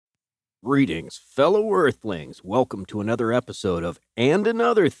Greetings, fellow Earthlings. Welcome to another episode of And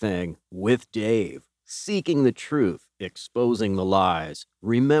Another Thing with Dave. Seeking the truth, exposing the lies.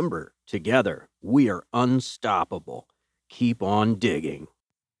 Remember, together, we are unstoppable. Keep on digging.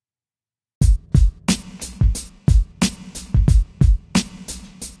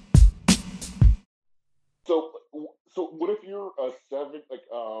 So, so what if you're a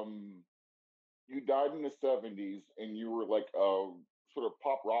you died in the '70s and you were like a sort of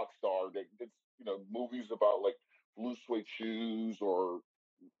pop rock star that did movies about like blue suede shoes or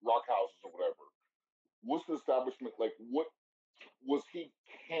rock houses or whatever? What's the establishment like? What was he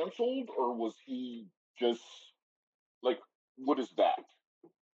canceled or was he just like? What is that?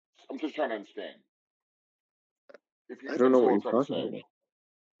 I'm just trying to understand. If you I don't know understand what what you're I'm trying to talking say,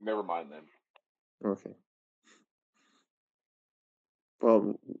 never mind then. about. Okay.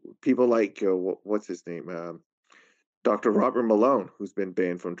 Well, people like what's his name, Dr. Robert Malone, who's been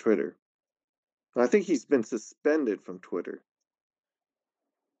banned from Twitter. I think he's been suspended from Twitter.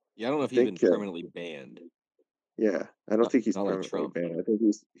 Yeah, I don't know I if he's been think, permanently banned. yeah, I don't Not, think he's not like permanently Trump. banned. I think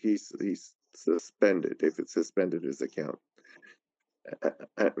he's suspended. If it's suspended his account,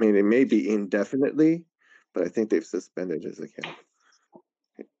 I mean, it may be indefinitely, but I think they've suspended his account.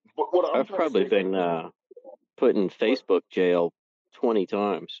 But what I'm I've trying to probably say, been put in Facebook jail 20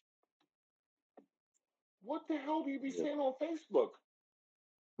 times. what the hell do you be saying on Facebook?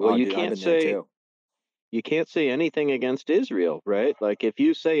 Well, Oh, you dude, I've can't been there say too. you can't say anything against Israel, right? Like if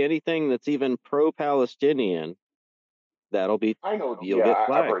you say anything that's even pro-Palestinian, that'll be I know. you'll Yeah, get I've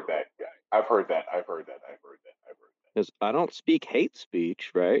flagged. heard that. Yeah, I've heard that. I've heard that. I've heard that. I've heard that. Because I don't speak hate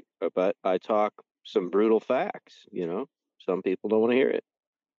speech, right? But I talk some brutal facts, Some people don't want to hear it.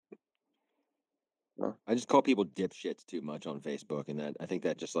 I just call people dipshits too much on Facebook, and that I think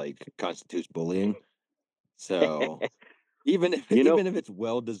that just like constitutes bullying. So even if You know, even if it's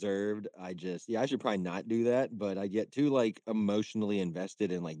well deserved, I should probably not do that. But I get too like emotionally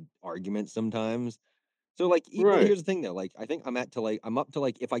invested in like arguments sometimes. So like, but right. here's the thing though, like I think I'm up to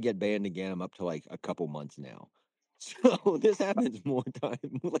like if I get banned again, I'm up to like a couple months now. So this happens more time,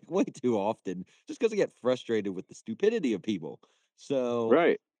 like way too often, just because I get frustrated with the stupidity of people. So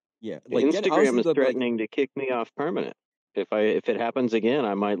Right. yeah, like get Instagram honestly is the like threatening to kick me off permanent. If it happens again,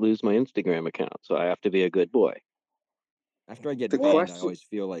 I might lose my Instagram account. So I have to be a good boy. after I get The Well, banned, question, I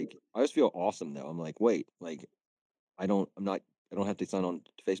always feel awesome though. I'm like, wait, like I don't have to sign on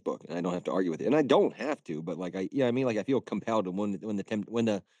to Facebook and I don't have to argue with it. And I don't have to, but like I mean like I feel compelled when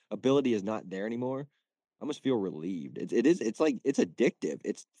the ability is not there anymore, I must feel relieved. It's like it's addictive.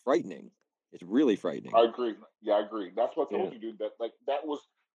 It's frightening. It's really frightening. I agree. Yeah, I agree. That's what I Yeah. told you, dude. That was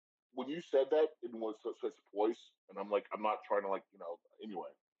when you said that it was such voice, and I'm like, I'm not trying to Anyway,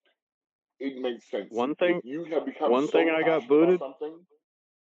 it makes sense. One If thing you have become one thing so I got passionate about booted. something,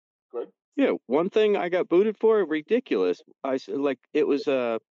 good. Yeah, one thing I got booted for, ridiculous. Like it was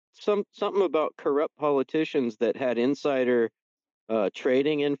something about corrupt politicians that had insider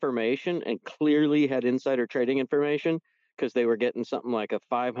trading information and clearly had insider trading information because they were getting something like a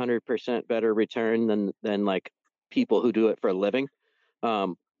 500% better return than like people who do it for a living.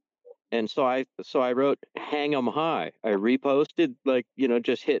 Um, and so I wrote hang 'em high. I reposted like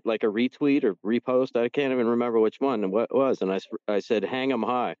just hit like a retweet or repost. I can't even remember which one and what it was. And I said hang 'em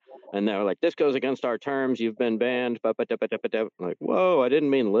high. And they were like, this goes against our terms. You've been banned. I'm like, whoa, I didn't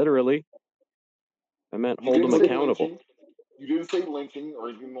mean literally. I meant You hold them didn't say accountable. lynching. You didn't say lynching or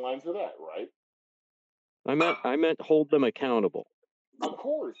anything in the lines of that, right? I meant hold them accountable. Of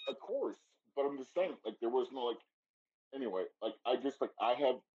course. But I'm just saying, like, there was no like. Anyway, like, I just like I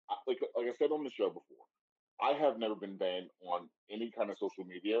have like I said on the show before, I have never been banned on any kind of social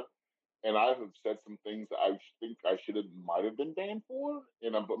media, and I have said some things that I think I should have might have been banned for,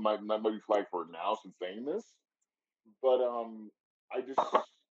 and I but might be flagged for it now since saying this. But I just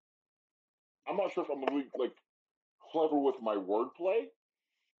I'm not sure if I'm really like clever with my wordplay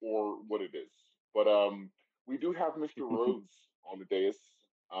or what it is. But we do have Mr. Rhodes on the dais.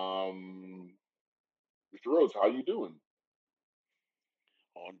 Mr. Rhodes, how you doing?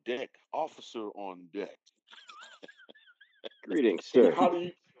 On deck, officer on deck. Greetings, And sir. how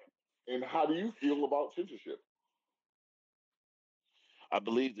do you feel about censorship? I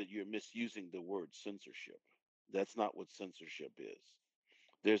believe that you're misusing the word censorship. That's not what censorship is.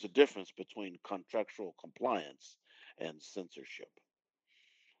 There's a difference between contractual compliance and censorship.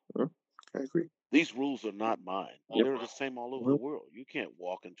 huh? I agree. These rules are not mine. Yep. They're the same all over the Well, world. You can't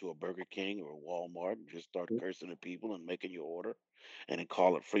walk into a Burger King or a Walmart and just start cursing at people and making your order and then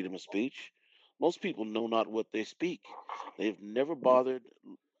call it freedom of speech. Most people know not what they speak. They've never bothered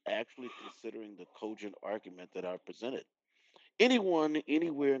actually considering the cogent argument that I presented. Anyone,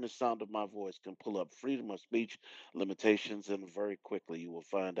 anywhere in the sound of my voice can pull up freedom of speech limitations, and very quickly you will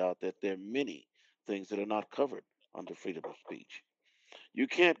find out that there are many things that are not covered under freedom of speech. You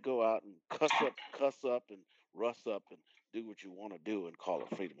can't go out and cuss up, and russ up, and do what you want to do and call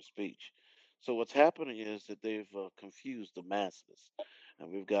it freedom of speech. So what's happening is that they've confused the masses,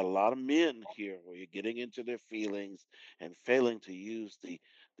 and we've got a lot of men here where you're getting into their feelings and failing to use the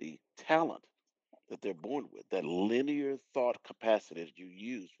talent that they're born with, that linear thought capacity that you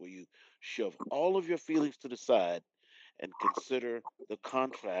use, where you shove all of your feelings to the side and consider the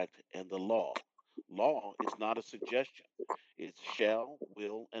contract and the law. Law is not a suggestion. It's shall,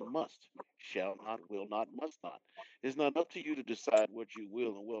 will, and must. Shall not, will not, must not. It's not up to you to decide what you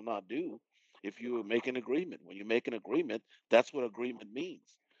will and will not do if you make an agreement. When you make an agreement, that's what agreement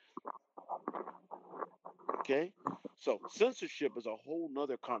means. Okay? So censorship is a whole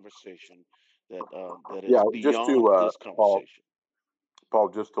nother conversation that Yeah, is just beyond to this Paul, conversation.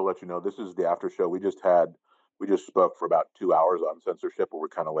 just to let you know, this is the after show. We just spoke for about 2 hours on censorship, where we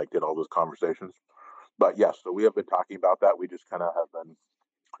kind of like did all those conversations. But yes, so we have been talking about that. We just kind of have been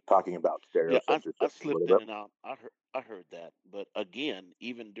talking about stereo Yeah, I censorship a little slipped in bit. and out. I heard that, but again,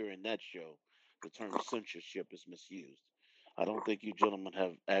 even during that show, the term censorship is misused. I don't think you gentlemen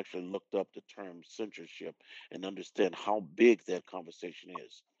have actually looked up the term censorship and understand how big that conversation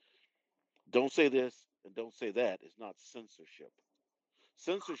is. Don't say this and don't say that. It's not censorship.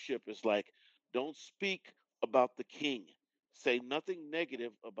 Censorship is like, don't speak about the king. Say nothing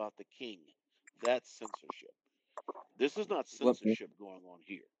negative about the king. That's censorship. This is not Let, censorship going on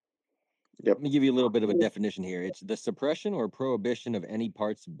here. Yep. let me give you a little bit of a definition here. It's the suppression or prohibition of any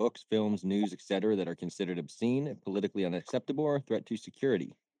parts, books, films, news, etc., that are considered obscene, politically unacceptable, or a threat to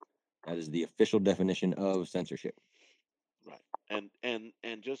security. That is the official definition of censorship. Right.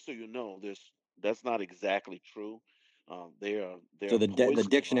 And just so you know, this that's not exactly true. They So are the poisoning our.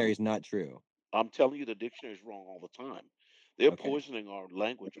 dictionary is not true. I'm telling you, the dictionary is wrong all the time. They're Okay, poisoning our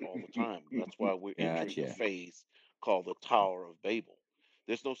language all the time. That's why we're entering the gotcha. phase called the Tower of Babel.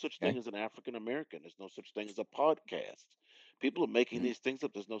 There's no such thing Okay. as an African American. There's no such thing as a podcast. People are making Mhm. these things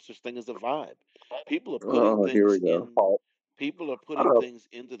up. There's no such thing as a vibe. People are putting Oh, here we things go. in. Paul, People are I don't putting know. things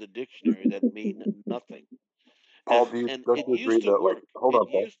into the dictionary that mean nothing. Paul, And don't it you agree used to that, like, work. hold It on,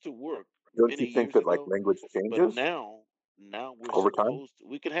 Paul, used to work don't many you think years that like ago, language but changes now we're over time? supposed to,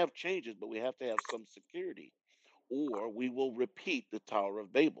 we can have changes, but we have to have some security, or we will repeat the Tower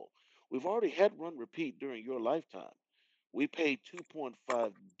of Babel. We've already had one repeat during your lifetime. We paid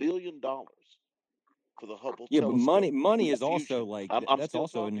 $2.5 billion for the Hubble Yeah, but money telescope money for is fusion. also like I'm that's still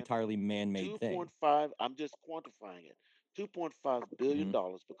also an talking. entirely man-made thing. 2.5, I'm just quantifying it. 2.5 billion Hmm.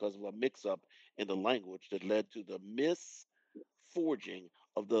 dollars because of a mix up in the language that led to the misforging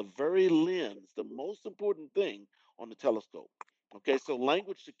of the very lens, the most important thing on the telescope. Okay, so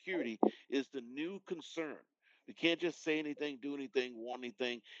language security is the new concern. We can't just say anything, do anything, want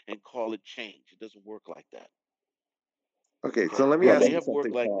anything, and call it change. It doesn't work like that. Okay, so Okay, let me Yeah, it ask may you have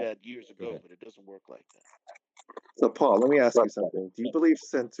worked something, like Paul. that years Go ago, ahead. but it doesn't work like that. So, Paul, let me ask but you something. Do you believe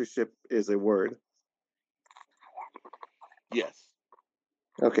censorship is a word? Yes.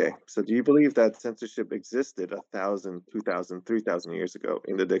 Okay, so do you believe that censorship existed 1,000, 2,000, 3,000 years ago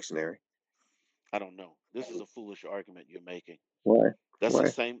in the dictionary? I don't know. This is a foolish argument you're making. Why? That's the Why?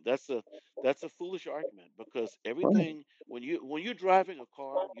 same. That's a foolish argument because Why? everything when you're driving a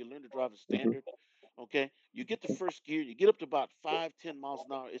car, you learn to drive a Mhm. standard. Okay, you get the first gear, you get up to about 5, 10 miles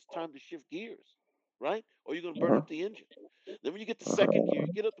an hour. It's time to shift gears, right? Or you're gonna burn Uh-huh. up the engine. Then when you get the second gear, Uh-huh.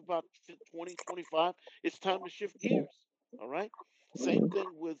 you get up to about 20, 25. It's time to shift Uh-huh. gears. All right. Same thing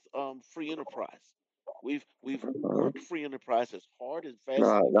with free enterprise. We've Uh-huh. worked free enterprise as hard and fast as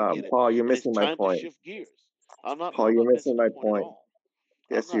Nah, we can nah, get it, Paul, you're and it's missing my time to point. shift gears. I'm not. Paul, I'm you're not missing missing the my point at point. all.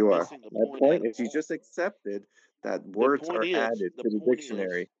 I'm Yes, not you are. missing the My point point at is you all. just accepted that The words point are is, added the to the point is,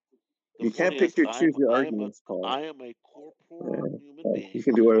 dictionary. the You point can't pick is, your choose your arguments, Paul. I am a corporeal Yeah, human yeah, you being.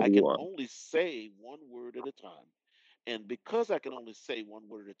 can do whatever I you can want. only say one word at a time, and because I can only say one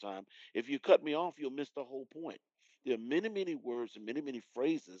word at a time, if you cut me off, you'll miss the whole point. There are many, many words and many, many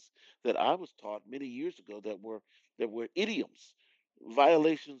phrases that I was taught many years ago that were idioms,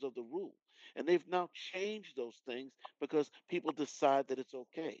 violations of the rule, and they've now changed those things because people decide that it's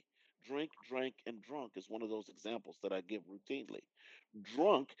okay. Drink, drank, and drunk is one of those examples that I give routinely.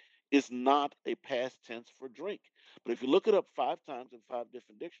 Drunk is not a past tense for drink. But if you look it up 5 times in 5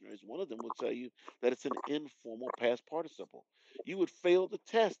 different dictionaries, one of them will tell you that it's an informal past participle. You would fail the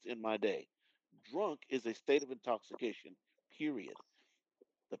test in my day. Drunk is a state of intoxication, period.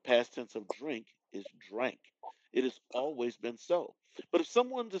 The past tense of drink is drank. It has always been so. But if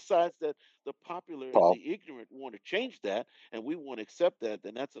someone decides that the popular and Paul, the ignorant want to change that and we want to accept that,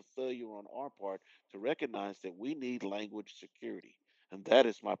 then that's a failure on our part to recognize that we need language security. And that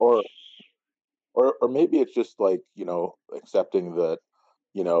is my or position. or maybe it's just like, accepting that,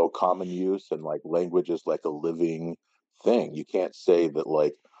 common use and like language is like a living thing. You can't say that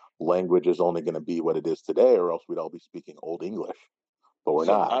like language is only going to be what it is today, or else we'd all be speaking Old English. But we're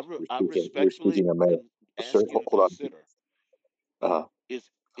So not. I We're respectfully speaking Sir, ask you to hold on. consider, Uh, is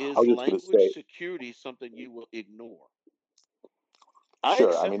I is was just going to language say, security something you will ignore? I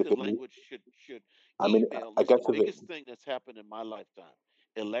sure. I mean, accept if that it, language should I mean, email I is the guess if it, biggest thing that's happened in my lifetime.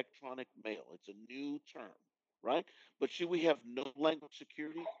 Electronic mail. It's a new term, right? But should we have no language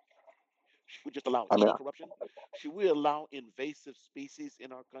security? Should we just allow I mean, any corruption? Should we allow invasive species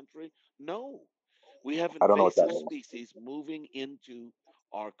in our country? No. We have I don't know what that invasive means. species moving into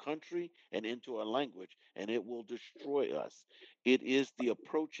our country and into our language, and it will destroy us. It is the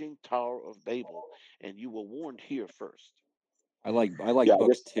approaching Tower of Babel, and you were warned here first. I like Yeah, I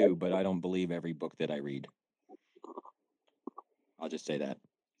books guess. too, but I don't believe every book that I read. I'll just say that.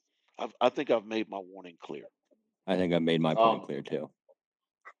 I think I've made my warning clear. I think I made my point clear too.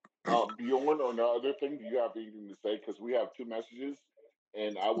 Bjorn, on the other thing, do you have anything to say? Because we have two messages,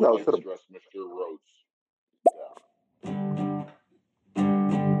 and I would No, like to sort of. address Mr. Rhodes.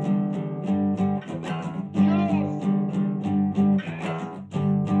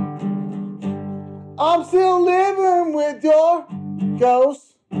 I'm still living with your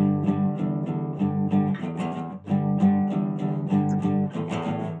ghost.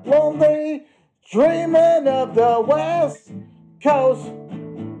 Lonely, dreaming of the West Coast.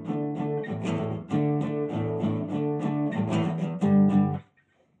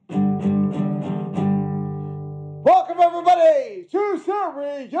 Welcome everybody to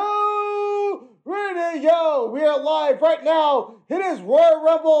Stereo Radio. We are live right now. It is Royal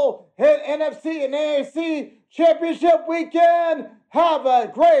Rumble hit NFC and AFC Championship weekend. Have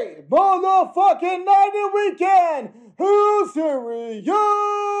a great motherfucking night and weekend. Who's Stereo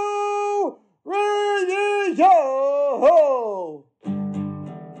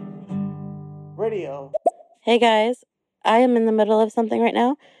Radio. Hey guys, I am in the middle of something right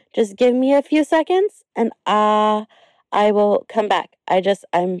now. Just give me a few seconds and I will come back.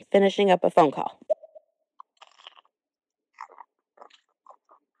 I'm finishing up a phone call.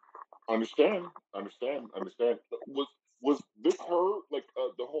 Understand. Was this her like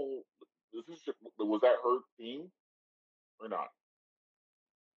the whole? Was that her theme or not?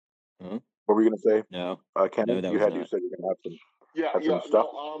 What were you going to say? No, Ken, no, that you was said not. you were going to have some Yeah, have yeah, some stuff.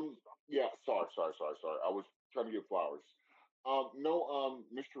 no, yeah. Sorry. I was trying to get flowers. No,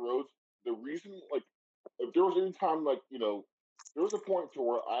 Mr. Rhodes. The reason, like, if there was any time, like, there was a point to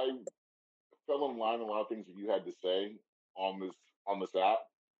where I fell in line with a lot of things that you had to say on this app,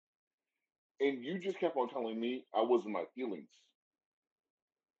 and you just kept on telling me I was in my feelings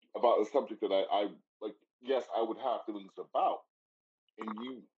about a subject that I like. Yes, I would have feelings about, and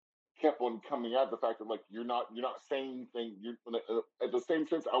you kept on coming at the fact that like you're not saying anything. You at the same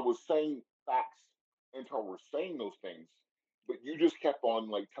sense I was saying facts until I was saying those things, but you just kept on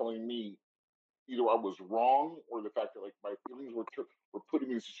like telling me either I was wrong or the fact that like my feelings were putting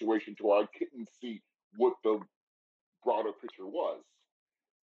me in a situation to where I couldn't see what the broader picture was.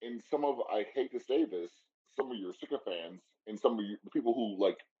 And some of I hate to say this, some of your sycophants and some of the people who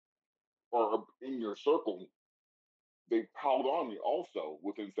like are in your circle, they piled on me also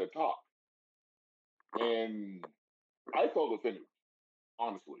within said talk. And I felt offended,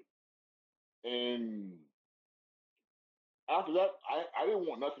 honestly. And after that, I didn't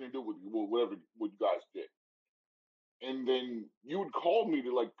want nothing to do with whatever what you guys did. And then you would call me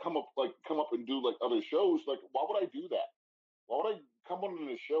to like come up and do like other shows. Like, why would I do that? Why would I come on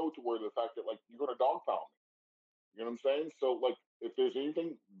the show to where the fact that like you're gonna dogpile me? You know what I'm saying? So like, if there's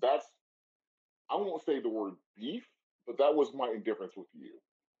anything, that's I won't say the word beef, but that was my indifference with you,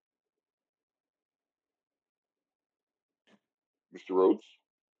 Mr. Rhodes.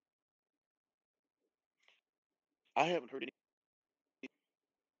 I haven't heard any.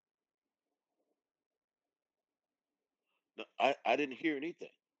 No, I didn't hear anything.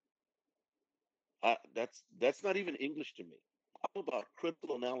 That's not even English to me. I'm about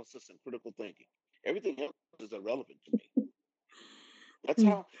critical analysis and critical thinking. Everything else is irrelevant to me.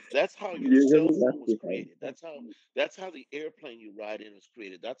 That's how your You're cell really phone was nasty. created. That's how the airplane you ride in is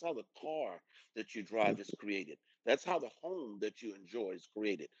created. That's how the car that you drive is created. That's how the home that you enjoy is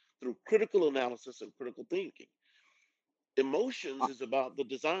created through critical analysis and critical thinking. Emotions is about the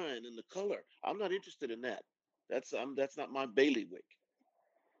design and the color. I'm not interested in that. That's not my bailiwick.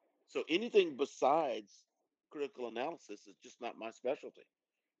 So anything besides critical analysis is just not my specialty.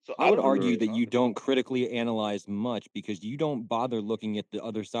 So I I would don't know what argue you're that you talking about. don't critically analyze much because you don't bother looking at the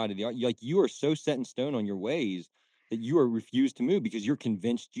other side of the like you are so set in stone on your ways that you are refused to move because you're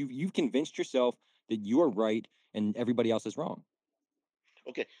convinced you've convinced yourself that you are right and everybody else is wrong.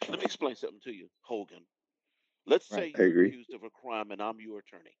 Okay, let me explain something to you, Hogan. Let's say Right. I you're agree. accused of a crime and I'm your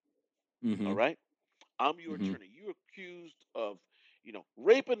attorney. All Mm-hmm. right? I'm your Mm-hmm. attorney. You're accused of,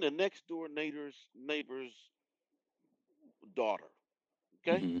 raping the next door neighbor's daughter.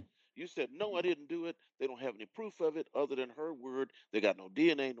 Okay? Mm-hmm. You said, no, I didn't do it. They don't have any proof of it other than her word. They got no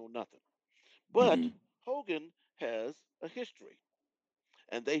DNA, no nothing. But Mm-hmm. Hogan has a history.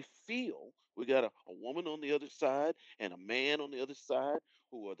 And they feel we got a woman on the other side and a man on the other side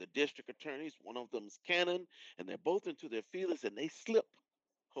who are the district attorneys. One of them's Cannon, and they're both into their feelings and they slip,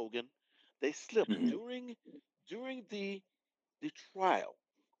 Hogan. They slip Mm-hmm. during the trial.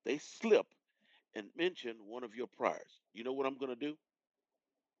 They slip and mention one of your priors. You know what I'm gonna do?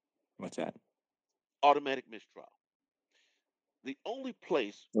 What's that? Automatic mistrial. The only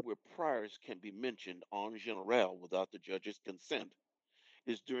place where priors can be mentioned en general without the judge's consent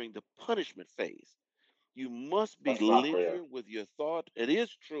is during the punishment phase. You must be That's not fair. linear with your thought. It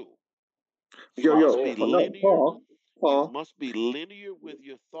is true. It's You Yo, not yo, must fair. be no, linear. You Paul, must be linear with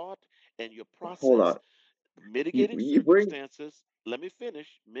your thought and your hold process. on. Mitigating You bring circumstances. Let me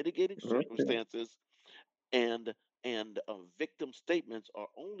finish. Mitigating okay. circumstances and victim statements are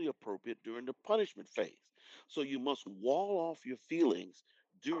only appropriate during the punishment phase. So you must wall off your feelings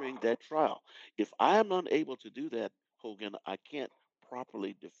during that trial. If I am unable to do that, Hogan, I can't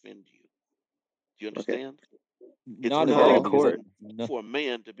properly defend you. Do you Okay. understand? It's We're Not at not very all in because court. important no, for a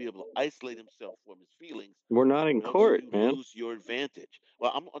man to be able to isolate himself from his feelings, We're not in or else court, you man. lose your advantage.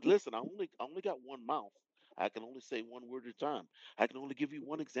 Well, listen. I only got one mouth. I can only say one word at a time. I can only give you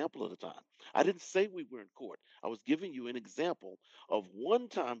one example at a time. I didn't say we were in court. I was giving you an example of one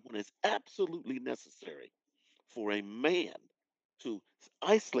time when it's absolutely necessary for a man to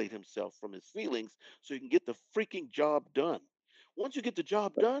isolate himself from his feelings so he can get the freaking job done. Once you get the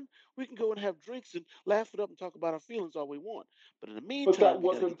job done, we can go and have drinks and laugh it up and talk about our feelings all we want. But in the But that meantime, you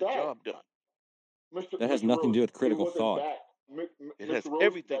got to get wasn't the that, job done. Mr. that has Mr. nothing to Rose. do with It critical wasn't thought. that, It has Mr. Rose.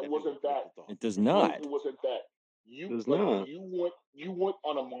 everything That to do with wasn't that. critical thought. It does Rose, it not. wasn't that. You Does like not. you went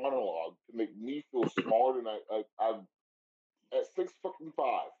on a monologue to make me feel smarter than I'm at 6 fucking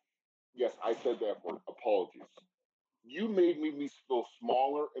 5. Yes, I said that word. Apologies. You made me feel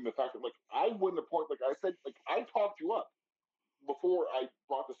smaller in the fact that like I wouldn't have point like I said like I talked you up before I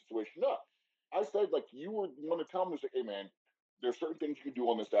brought the situation up. I said like you were going to tell me like, hey man, there's certain things you can do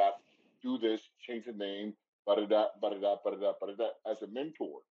on this app. Do this, change the name, da da da da da da da as a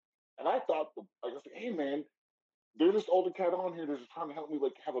mentor. And I thought I was like, hey man, there's this older cat on here that's just trying to help me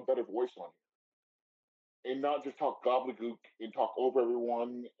like have a better voice on here and not just talk gobbledygook and talk over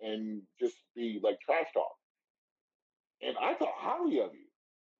everyone and just be like trash talk. And I thought highly of you.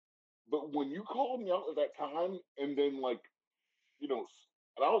 But when you called me out at that time, and then like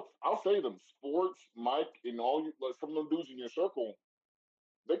and I'll say them, sports, Mike, and all you like some of them dudes in your circle,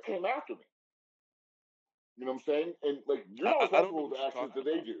 they came after me. You know what I'm saying? And like you're not I don't know responsible for what the you're actions talking that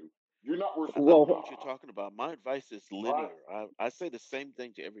they about. do. You're not I don't know Well, what you're responsible. talking about. My advice is All right. linear. I say the same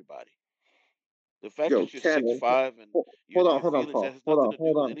thing to everybody. The fact yo, that you're six Cannon, five and you're hold in on, your hold on, feelings, that Paul. has Hold nothing on, to do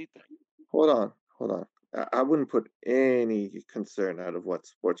hold with on, anything. hold on, hold on. I wouldn't put any concern out of what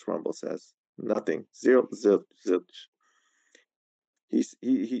Sports Rumble says. Nothing. Zero, zilch.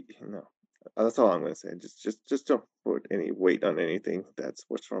 He no. That's all I'm gonna say. Just don't put any weight on anything that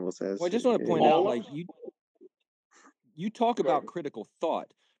Sports Rumble Well, I says. just want to point out, All I'm like you talk okay. about critical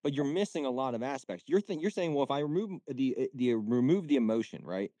thought, but you're missing a lot of aspects. You're saying, well, if I remove the emotion,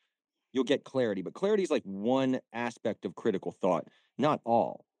 right, you'll get clarity. But clarity is like one aspect of critical thought, not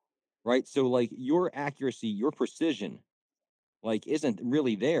all, right? So like your accuracy, your precision, like isn't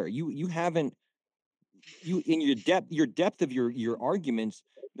really there. You haven't you in your depth of your arguments,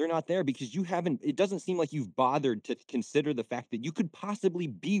 they're not there because you haven't. It doesn't seem like you've bothered to consider the fact that you could possibly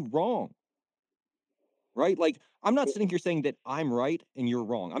be wrong, right? Like, I'm not sitting here saying that I'm right and you're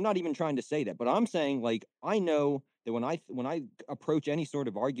wrong. I'm not even trying to say that, but I'm saying like I know that when I approach any sort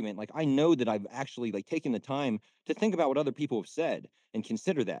of argument, like I know that I've actually like taken the time to think about what other people have said and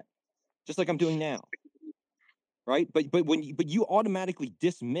consider that, just like I'm doing now, right? But you automatically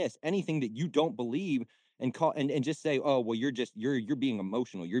dismiss anything that you don't believe and call and just say, oh well, you're being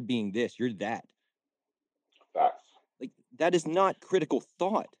emotional, you're being this, you're that. Facts. Like that is not critical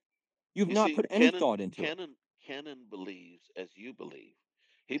thought. You've You not see, put any thought into it. Cannon believes as you believe.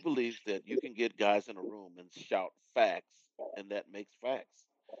 He believes that you can get guys in a room and shout facts, and that makes facts.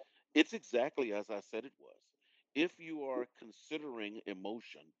 It's exactly as I said it was. If you are considering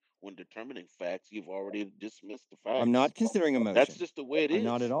emotion when determining facts, you've already dismissed the I'm facts. not considering That's emotion. just the way it I'm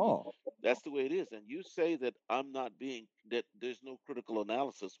not is. at all. That's the way it is. And you say that I'm not being that there's no critical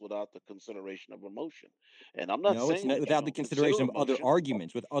analysis without the consideration of emotion. And I'm not No, it's saying not that you without the don't consider consideration of other emotion.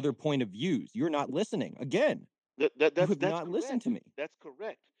 arguments with other point of views. You're not listening. Again, you That's have that's not listened correct. to me. That's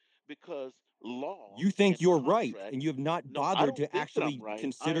correct. Because law You think and you're right, contract. and you have not No, I bothered don't to think that I'm actually right.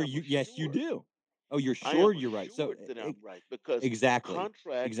 I consider am you. Yes, you assured. do. Oh, you're I sure am you're right. So assured that I'm right because exactly,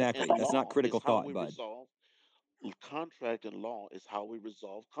 contract and exactly. That's not law is critical how thought, we bud. resolve contract and law is how we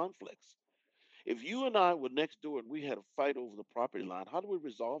resolve conflicts. If you and I were next door and we had a fight over the property line, how do we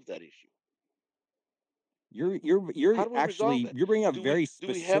resolve that issue? You're How do we resolve actually that? you're bringing up very Do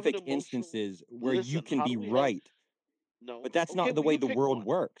we have an specific emotional instances where you listen, can how be do we have right, no. but that's Okay, not the well way you the pick world one.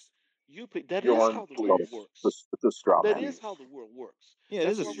 works. You pick that is John, how the world please. works. It's a straw That man. is how the world works. Yeah, it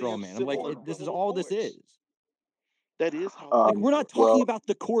is That's a why we straw have man. I'm like, civil and this is criminal all this courts. is. That is how the Like, world we're not works. talking Well, about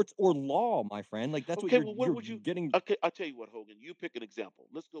the courts or law, my friend. Like, that's what Okay, well, what you're would you? getting. Okay, I'll tell you what, Hogan. You pick an example.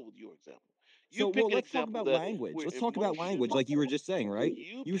 Let's go with your example. You So, well, pick an let's talk example about that language. where Let's talk about language, emotion. like you were just saying, right?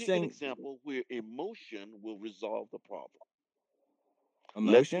 You You were pick an saying example where emotion will resolve the problem.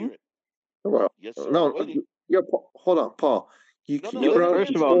 Let's hear emotion. it. Well, Yes, sir. I'm no, waiting. yeah. Hold on, Paul. No, no. No, You're Let's on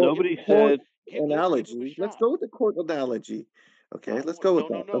first let's of the all, let's court give nobody him a shot. court said Let's give him a analogy. Let's shot. go with the court analogy. I Okay, don't let's want. go with No,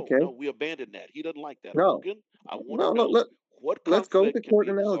 no, that. no, Okay, no. We abandoned that. He doesn't like that. no, Hogan, I want to no, no. know what Let's go with the conflict can court be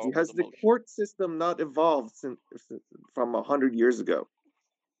analogy. resolved with Has the emotion. court system not evolved from 100 years ago?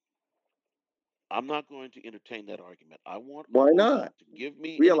 I'm not going to entertain that argument. I want Why Hogan not? to give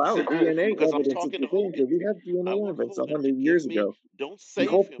me We an allow example DNA because I'm evidence of talking the to things Hogan. that we have I DNA want evidence Hogan to 100 give years me, ago. don't The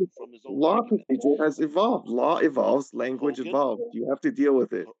save whole him from his own law argument. procedure has evolved. Law evolves, language Hogan, evolves. You have to deal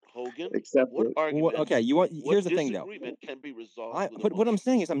with it, Hogan, accept what it. Well, argument, okay, you want. Here's what the thing, though. disagreement can be resolved with What I'm emotion?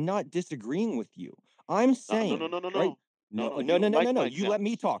 saying is, I'm not disagreeing with you. I'm No, no, saying, no, no, right? no. No, No, no, no, you no, don't no, no, like no. my You let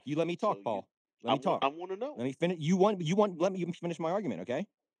me examples. talk. You let me So talk, Paul. Let I me talk. want to know. Let me finish. Let me finish my argument, okay?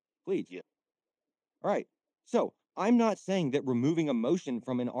 Please. Yeah. All right. So I'm not saying that removing emotion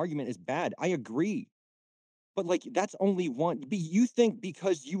from an argument is bad. I agree. But like that's only one. You think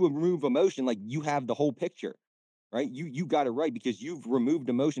because you remove emotion, like you have the whole picture, right? You got it right because you've removed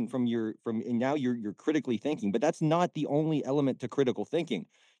emotion and now you're critically thinking. But that's not the only element to critical thinking.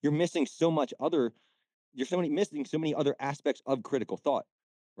 You're missing so much other. Missing so many other aspects of critical thought,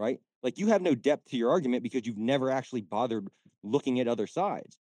 right? Like you have no depth to your argument because you've never actually bothered looking at other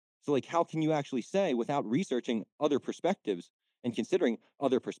sides. So like how can you actually say without researching other perspectives and considering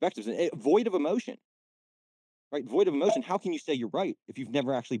other perspectives and void of emotion, right? Void of emotion, how can you say you're right if you've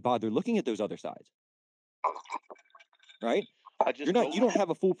never actually bothered looking at those other sides? Right? I just told You don't you. have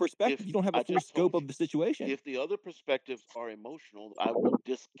a full If perspective. You don't have a I full just told scope you, of the situation. if the other perspectives are emotional, I will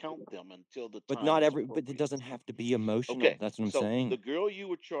discount them until the But time not is every but it appropriate. doesn't have to be emotional. Okay, That's what I'm so the saying. girl you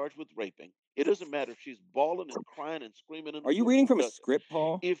were charged with raping, it doesn't matter if she's bawling and crying and screaming in the Are you reading courtroom. from a script,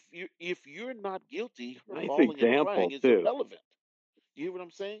 Paul? If you're not guilty, her nice bawling and crying example is too. irrelevant. You hear what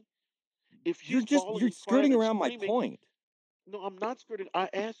I'm saying? If she's bawling You're and crying skirting and around my screaming, point. no, I'm not skirting. I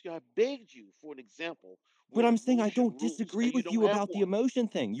asked you, I begged you for an example But where I'm saying I emotion don't rules, disagree and you with don't you have about the one. emotion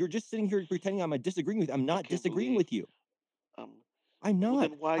thing. You're just sitting here pretending I'm disagreeing with you. I'm I not can't disagreeing believe. with you. Um, I'm well, not.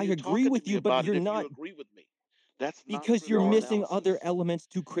 then why are I you agree talking to with me you, but about it you're if you not agree with me? That's not because you're critical John, missing analysis. other elements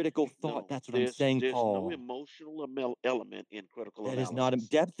to critical thought. No, That's what I'm saying, there's no Paul. emotional element in critical That is not analysis.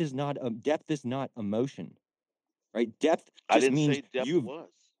 depth is not emotion, right? Depth I just didn't means say depth you've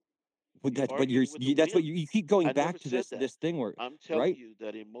was. but You're that's but arguing with the that's what wind. you keep going I back never to said that. this thing where I'm telling right? you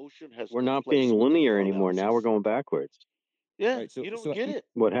that emotion has We're no not place being in linear critical anymore. Now we're analysis. going backwards. Yeah, Right. you don't get it.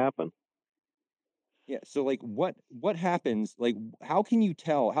 What happened? Yeah. So like what happens? Like how can you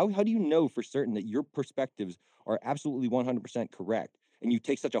tell? How do you know for certain that your perspectives are absolutely 100% correct and you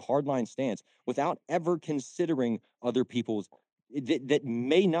take such a hardline stance without ever considering other people's that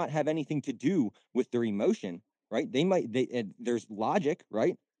may not have anything to do with their emotion, right? And there's logic,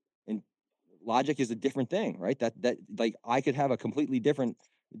 right? And logic is a different thing, right? That like I could have a completely different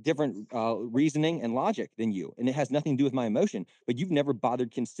reasoning and logic than you, and it has nothing to do with my emotion. But you've never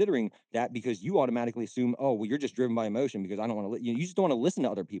bothered considering that because you automatically assume, oh, well, you're just driven by emotion because I don't want to. You just don't want to listen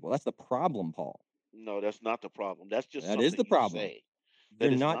to other people. That's the problem, Paul. No, that's not the problem. That's just That is something the you problem. say. You're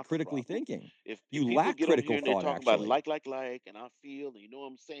That is not not the critically problem. thinking. If You people lack get on here critical and they're thought, talking about actually. and I feel, and you know what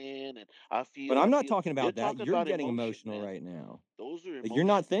I'm saying, and But I I'm not feel, talking they're about that. talking You're about getting emotion, emotional man. right now. Those are Like you're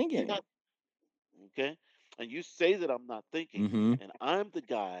not emotions. thinking. Okay? And you say that I'm not thinking, Mm-hmm. and I'm the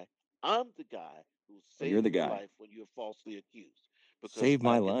guy who's Well, you're the saving your guy. life when you're falsely accused. Because Save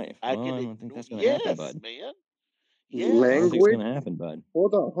my life. I Well, can I don't think ignore that's going to happen, yes, bud. man. I don't think it's Language. gonna happen, bud.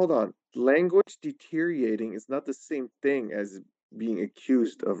 Hold on. Language deteriorating is not the same thing as being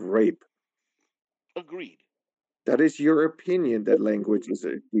accused of rape. Agreed. That is your opinion that language is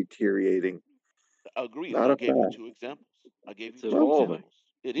deteriorating, Agreed. not But I a gave you fact. 2 examples. I gave It's you 2 evolving. examples.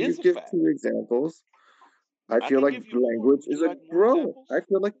 It You is a give fact. 2 examples. I I feel can like give you more. language Would is you a like more growing. examples? I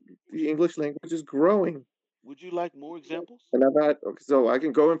feel like the English language is growing. Would you like more examples? And I've had, so I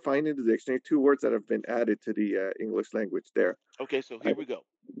can go and find in the dictionary 2 words that have been added to the English language there. Okay, so here we go.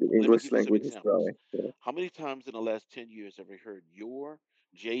 The Let me English give you some language is examples. growing. So, How many times in the last 10 years have we heard your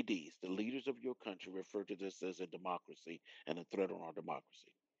JDs, the leaders of your country, refer to this as a democracy and a threat on our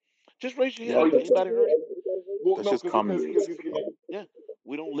democracy? Just raise your Yeah, hand. Oh, Has yeah. anybody heard it? Well, that's no, just common because use. Yeah.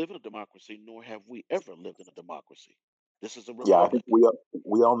 We don't live in a democracy, nor have we ever lived in a democracy. This is a Yeah, I republic. think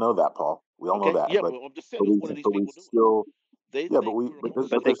we all know that, Paul. We all know Okay. that, Yeah, but but I'm just saying, but we what are these but we people doing? still They yeah, think we're but But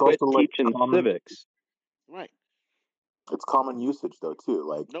they there's quit also like teaching common civics. right. it's common usage though too.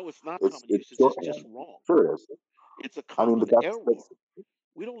 Like No, it's not it's common usage. It's just shorthand. wrong. Sure it is. It's a I mean, but common error. that's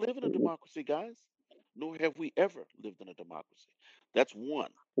We don't live in a democracy, guys. Nor have we ever lived in a democracy. That's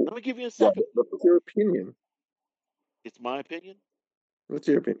one. Let me give you a yeah. second. what's your opinion? It's my opinion. What's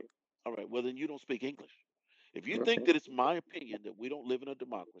your opinion? All right. Well, then you don't speak English. If you Okay. think that it's my opinion that we don't live in a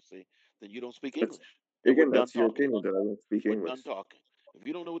democracy, then you don't speak That's, English. And we're again, done that's your talking. opinion that I don't speak We're English. done talking. If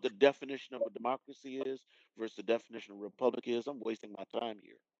you don't know what the definition of a democracy is versus the definition of a republic is, I'm wasting my time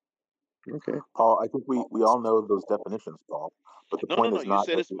here. Okay. Paul. I think we all know those definitions, Paul. But the No, no, point no. is You not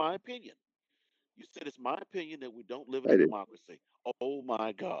said that. it's my opinion. You said it's my opinion that we don't live in I a did. democracy. Oh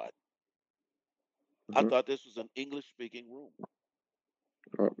my God. I Mm-hmm. thought this was an English speaking room.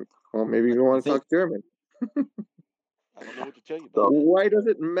 Well, maybe you I want to think talk German. I don't know what to tell you about So that. Why does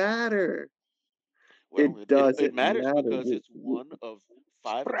it matter? Well, It it doesn't matters matter. because it's one of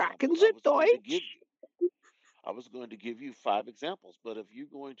 5 Sprachen examples Sie I was going to give Deutsch? you. I was going to give you 5 examples, but if you're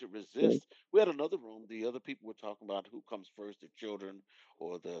going to resist, we had another room. The other people were talking about who comes first, the children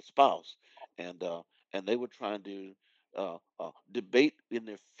or the spouse, and they were trying to debate in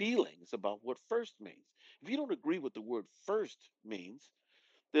their feelings about what first means. If you don't agree with the word first means,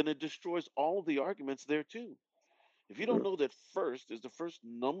 then it destroys all of the arguments there too. If you don't know that first is the first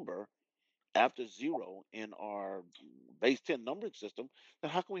number after 0 in our base 10 numbering system, then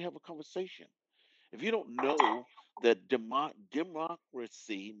how can we have a conversation? If you don't know that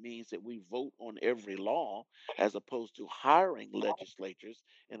democracy means that we vote on every law as opposed to hiring legislatures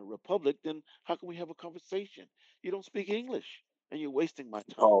in a republic, then how can we have a conversation? You don't speak English and you're wasting my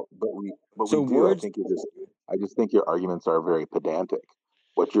time. Paul, but so we do. I words. think I just think your arguments are very pedantic.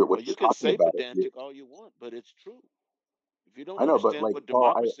 What you're Well, you can talking say about is pedantic all you want, but it's true. If you don't I know, but understand like what Paul,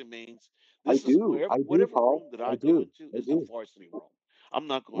 democracy means, I this is do, whatever Paul, room that I I go do, into I is a do. varsity room. I'm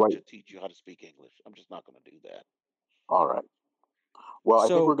not going Right. to teach you how to speak English. I'm just not going to do that. All right. Well, I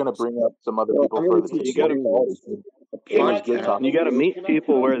think we're So going to bring up some other Well, people I'm for going the to chat. teach You gotta you a Can I podcast. you gotta meet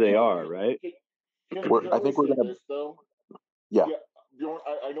people where they can are, right? I I think just we're say going to, this though? yeah. Yeah, Bjorn,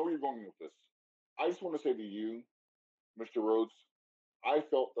 I know where you're going with this. I just want to say to you, Mr. Rhodes, I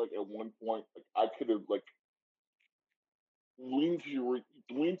felt like at one point like I could have like leaned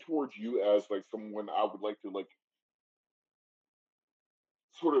towards you as like someone I would like to like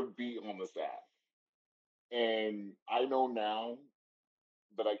sort of be on this app. And I know now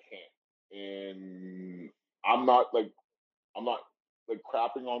that I can't. And I'm not like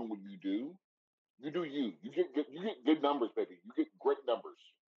crapping on what you do. You do you. You get good numbers, baby. You get great numbers.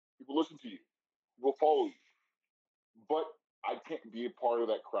 People listen to you. People follow you. But I can't be a part of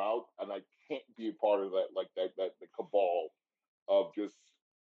that crowd, and I can't be a part of that that the cabal of just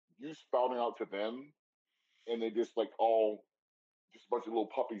you spouting out to them, and they just like all just a bunch of little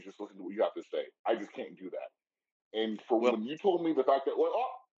puppies just listen to what you have to say. I just can't do that. And for Well, when you told me the fact that well,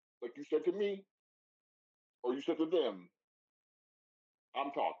 oh, like you said to me or you said to them,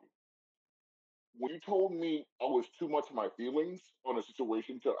 I'm talking. When you told me I was too much of my feelings on a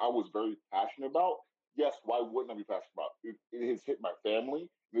situation that I was very passionate about, yes, why wouldn't I be passionate about? It has hit my family,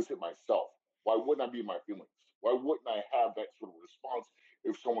 it has hit myself. Why wouldn't I be in my feelings? Why wouldn't I have that sort of response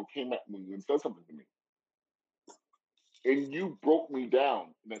if someone came at me and said something to me? And you broke me down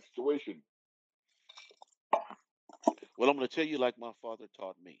in that situation. well, I'm going to tell you like my father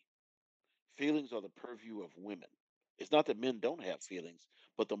taught me. Feelings are the purview of women. It's not that men don't have feelings,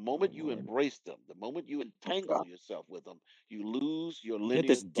 but the moment you embrace them, the moment you entangle yourself with them, you lose your Get linear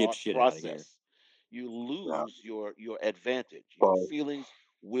this thought dipshit out of here. process. You Yeah. lose your advantage. Your Paul, feelings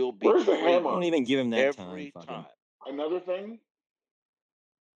will Where's the betray hammer? Don't you even give him that time. every Fucking. time. Another thing,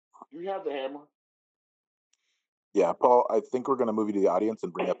 you have the hammer. yeah, Paul, I think we're going to move you to the audience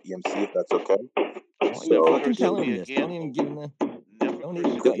and bring up EMC if that's okay. Why are you Never fucking curse at telling me him this? Don't again. even give him the. Never Don't curse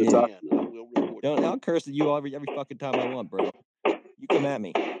even at cut me in. again. I will report Don't. you. I'll curse at you every fucking time I want, bro. You come at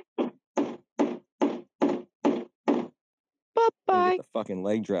me. Bye-bye. Get the fucking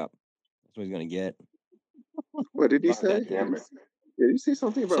leg drop. That's what he's gonna get. What did he God say? damn it. Did he say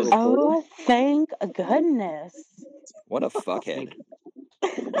something about Says- recording? Oh, thank goodness. What a fuckhead.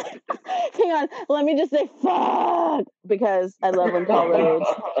 Hang on, let me just say fuck because I love when Paul Rhodes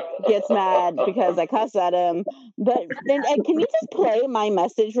gets mad because I cuss at him. But then, can you just play my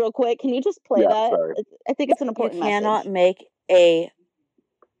message real quick? Can you just play Yeah, that? sorry. I think it's an You important cannot message. make a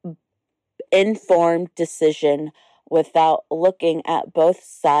informed decision without looking at both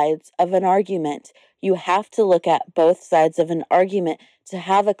sides of an argument. You have to look at both sides of an argument to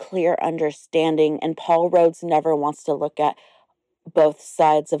have a clear understanding. And Paul Rhodes never wants to look at both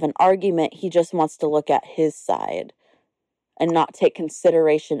sides of an argument. He just wants to look at his side and not take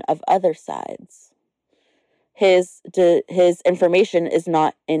consideration of other sides. His information is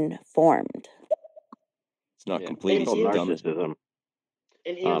not informed. It's not Yeah, complete. it's It's called dumb as narcissism.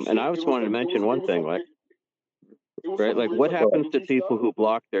 And And I just wanted to mention one thing, like, right? Like, what happens to people who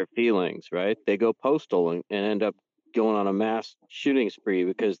block their feelings, right? They go postal and end up going on a mass shooting spree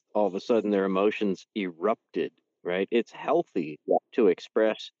because all of a sudden their emotions erupted, right? It's healthy Yeah. to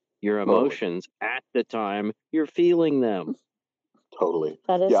express your Totally. emotions at the time you're feeling them. Totally.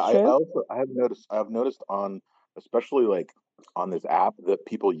 That is Yeah, I true. also I've noticed on, especially like on this app, that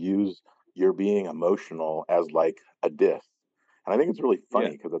people use you're being emotional as like a diss. And I think it's really Yeah.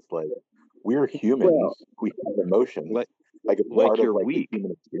 funny because it's like we're Well, humans, we have emotions. Like, Like it's like part of you're like the weak.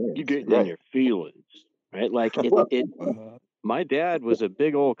 human experience. You're getting in Right. your feelings, right? Like Well, my dad was a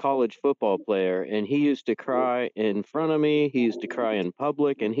big old college football player and he used to cry in front of me. He used to cry in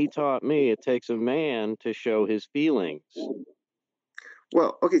public, and he taught me it takes a man to show his feelings.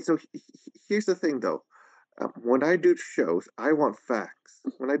 well, okay. So here's the thing, though. When I do shows, I want facts.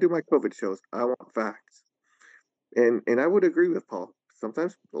 When I do my COVID shows, I want facts. And I would agree with Paul.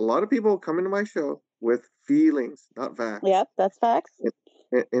 Sometimes a lot of people come into my show with feelings, not facts. Yep, that's facts.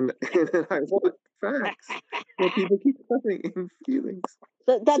 And I want facts. But people keep coming in feelings.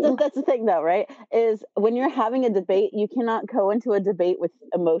 That's the thing, though, right? Is when you're having a debate, you cannot go into a debate with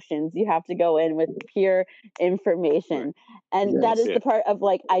emotions. You have to go in with pure information. And that Yes. is the part of,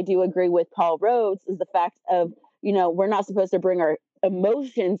 like, I do agree with Paul Rhodes, is the fact of, we're not supposed to bring our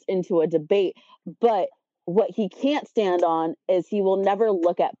emotions into a debate. But what he can't stand on is he will never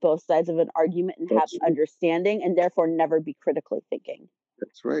look at both sides of an argument and have That's right. understanding, and therefore never be critically thinking.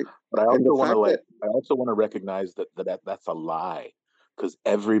 That's right. but I And the also want to fact like that I also want to recognize that's a lie, because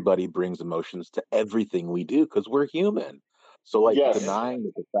everybody brings emotions to everything we do because we're human. So like Yes.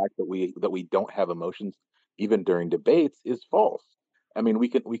 denying the fact that we don't have emotions even during debates is false. I mean, we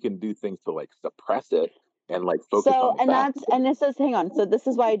can do things to like suppress it and like focus So, on the and facts. it says, hang on. So this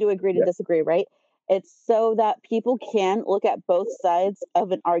is why I do agree to Yeah. disagree, right? It's so that people can look at both sides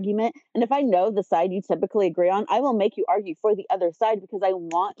of an argument. And if I know the side you typically agree on, I will make you argue for the other side because I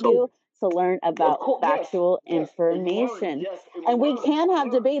want you to learn about factual information. And we can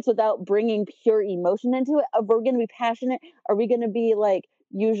have debates without bringing pure emotion into it. Are we going to be passionate? Are we going to be like,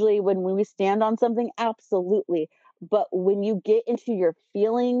 usually when we stand on something? Absolutely. But when you get into your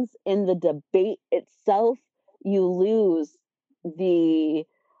feelings in the debate itself, you lose the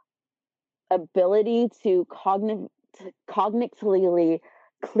ability to cognitively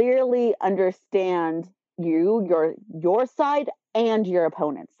clearly understand your side and your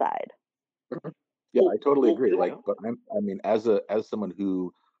opponent's side. Yeah, I totally Well, agree. Like, Bjorn, but I mean, as someone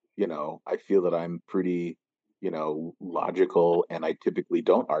who, I feel that I'm pretty, logical, and I typically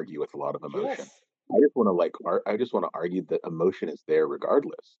don't argue with a lot of emotion. yes. I just want to like, I just want to argue that emotion is there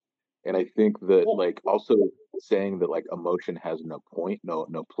regardless. And I think that Well, like also saying that like emotion has no point, no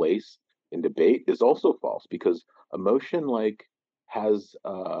place in debate is also false, because emotion like has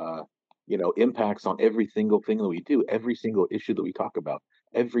impacts on every single thing that we do, every single issue that we talk about,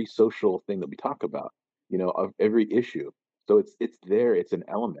 every social thing that we talk about, of every issue. So it's there, it's an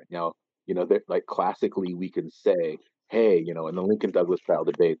element. Now, that like classically we can say, hey, in the Lincoln Douglas style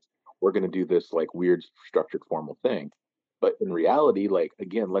debates, we're going to do this like weird structured formal thing. But in reality, like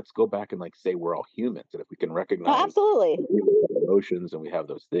again, let's go back and like say we're all humans, and if we can Oh, recognize absolutely. we have emotions and we have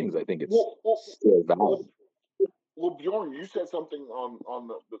those things, I think it's well, still valid. well, Bjorn, you said something on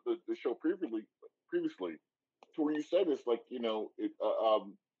the show previously, to where you said it's like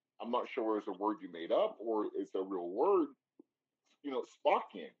I'm not sure it's a word you made up or it's a real word.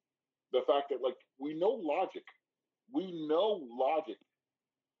 Spockian. The fact that like we know logic,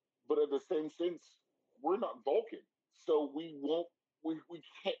 but at the same sense, we're not Vulcan, so we won't we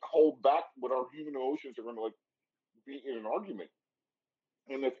can't hold back what our human emotions are going to like be in an argument.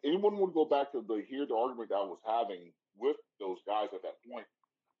 And if anyone would go back to hear the argument that I was having with those guys at that point,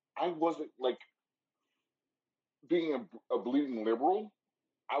 I wasn't like being a bleeding liberal.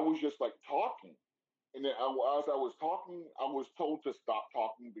 I was just like talking. And then as I was talking, I was told to stop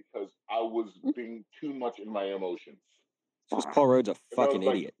talking because I was being too much in my emotions. Just Paul Rhodes a And I fucking was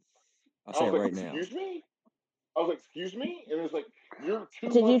like, idiot. I'll say it right now. excuse me? I was like, excuse me? And it was like, you're too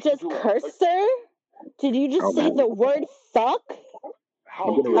Did much you just into curse, like, sir? Did you just Oh, say man. the word fuck? how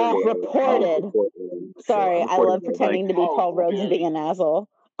I'm gonna dare you? Reported. record Sorry, I'm I love recording it. pretending to be How Paul Rhodes and dare being an you? asshole.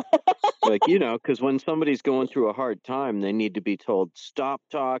 Like, you know, because when somebody's going through a hard time, they need to be told, stop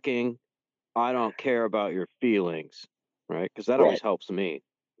talking. I don't care about your feelings, right? Because that always Right. helps me,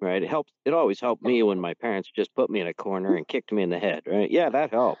 right? It always helped me when my parents just put me in a corner and kicked me in the head, right? Yeah,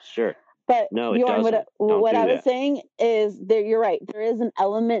 that helps, sure. But No, it Bjorn, doesn't. Don't what do I was that. saying is that you're right. There is an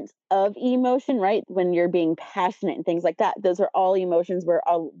element of emotion, right? When you're being passionate and things like that. Those are all emotions where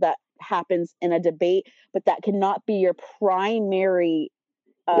all that happens in a debate, but that cannot be your primary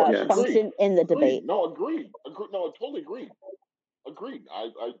Yes. function in the debate. No, agreed. No, I totally agreed. Agreed.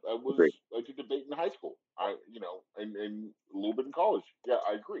 I was Agreed. I did debate in high school. And a little bit in college. Yeah,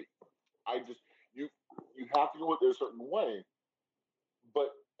 I agree. I just you have to do it a certain way.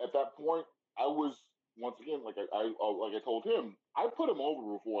 But at that point, I was once again like I told him, I put him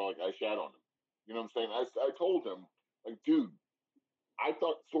over before like I shat on him. You know what I'm saying? I told him like, dude, I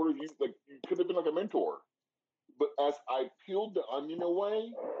thought sort of you could have been like a mentor. But as I peeled the onion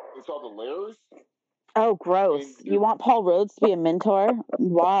away and saw the layers. Oh, gross! You want Paul Rhodes to be a mentor?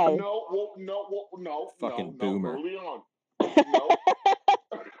 Why? No. Fucking boomer. Early on. No.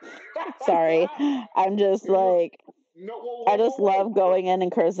 Sorry, I'm just like. I just love going in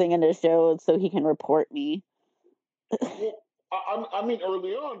and cursing in his show so he can report me. Well, I mean,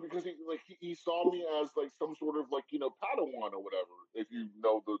 early on because he saw me as like some sort of like Padawan or whatever. If you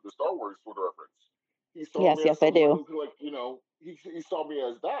know the Star Wars sort of reference, he saw me as I do. Who, like he saw me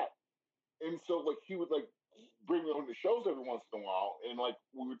as that, and so like he would like bring me on the shows every once in a while, and like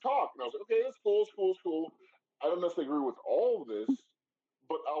we would talk, and I was like, okay, that's cool, it's cool. I don't necessarily agree with all of this,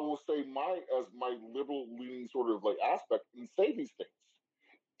 but I will say my liberal leaning sort of like aspect and say these things.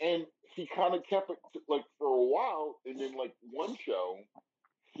 And he kind of kept it like for a while, and then like one show,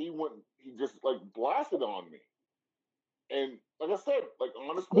 he just like blasted on me. And like I said, like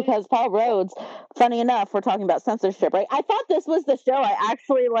honestly, because Paul Rhodes, funny enough, we're talking about censorship, right? I thought this was the show I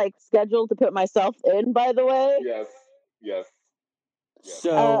actually like scheduled to put myself in. By the way, yes.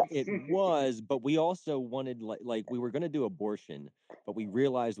 So it was, but we also wanted like we were going to do abortion, but we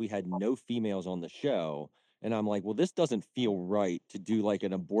realized we had no females on the show. And I'm like, well, this doesn't feel right to do like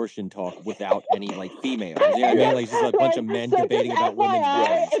an abortion talk without any like females. You know what I mean? Like just a bunch of men debating about women's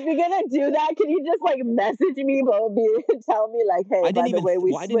bodies. If you're gonna do that, can you just like message me, tell me like, hey, I didn't even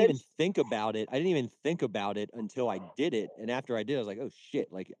switched? think about it. I didn't even think about it until I did it. And after I did, I was like, oh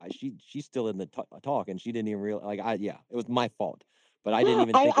shit! Like she's still in the talk, and she didn't even realize. It was my fault. But I didn't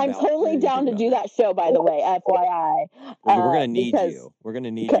even think about it. I'm totally down to do that show, by the way, FYI. Well, we're gonna need you. We're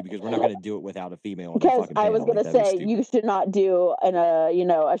gonna need you because we're not gonna do it without a female on the fucking panel. I was gonna say you should not do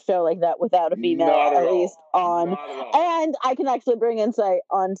a show like that without a female at least on. And I can actually bring insight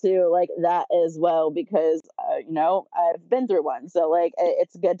onto like that as well because I've been through one, so like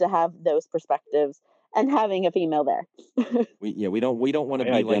it's good to have those perspectives and having a female there. we don't want to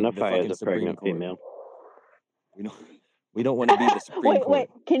be identify like the as a Supreme pregnant Court. female. We don't want to be the Supreme Court. Wait,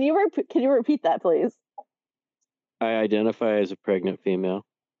 can you repeat that, please? I identify as a pregnant female.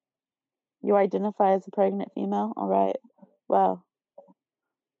 You identify as a pregnant female? All right. Wow.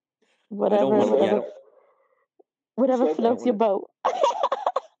 Whatever floats your boat.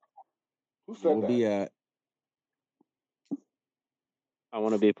 Who said that? I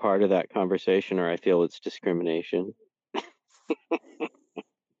want to be part of that conversation, or I feel it's discrimination.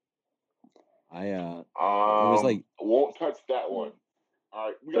 It was like won't touch that one. All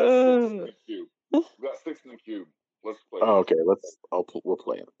right, we got 6 in the queue. We got 6 in the queue. Let's play. Oh, okay, we'll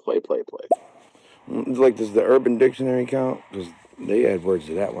play it. Play. Like, does the Urban Dictionary count? Because they add words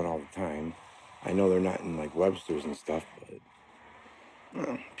to that one all the time. I know they're not in like Webster's and stuff,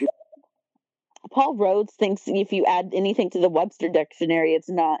 but Paul Rhodes thinks if you add anything to the Webster Dictionary, it's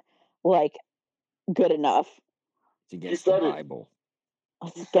not like good enough. It's against the Bible.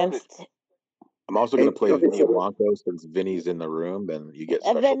 It's against. I'm also going to play Vinny Blanco since Vinny's in the room, and you get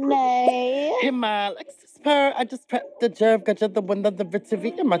special privilege. Hey, my Alexis per. I just prepped the jerv, got you the one of the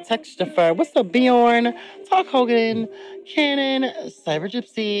Vitavy in my texture fur. What's up, Bjorn? Talk Hogan, Cannon, Cyber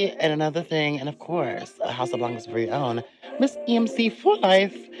Gypsy, and another thing. And of course, House of Blanca's very own Miss EMC for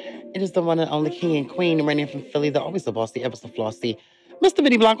life. It is the one and only king and queen, reigning from Philly, the always the boss, the ever so flossy. Mr.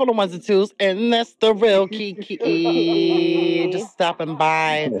 Vinny Blanco, the ones and twos, and that's the real Kiki. Just stopping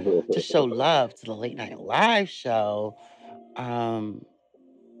by to show love to the Late Night Live show. And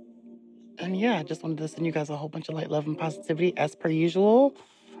yeah, I just wanted to send you guys a whole bunch of light, love, and positivity as per usual.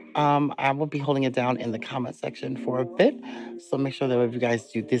 I will be holding it down in the comment section for a bit. So make sure that if you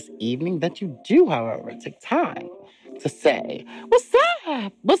guys do this evening, that you do, however, take time to say, "What's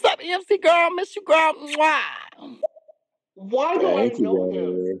up? What's up, EMC girl? Miss you, girl." Mwah. Why do I Thank you, know him?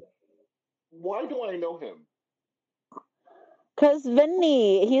 brother. Why do I know him? Cause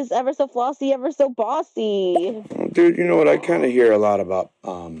Vinny, he's ever so flossy, ever so bossy. Dude, you know what? I kind of hear a lot about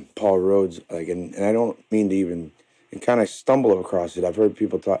Paul Rhodes, like, and I don't mean to even, and kind of stumble across it. I've heard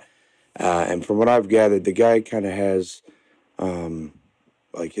people talk, and from what I've gathered, the guy kind of has,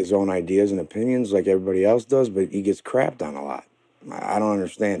 like, his own ideas and opinions, like everybody else does, but he gets crapped on a lot. I don't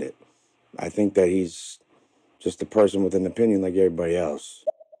understand it. I think that he's just a person with an opinion like everybody else.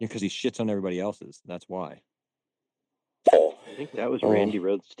 Yeah, because he shits on everybody else's. That's why. I think that was Randy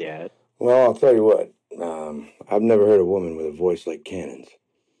Rhodes' dad. Well, I'll tell you what. I've never heard a woman with a voice like Cannon's.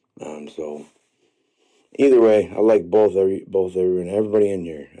 So either way, I like both everyone, everybody in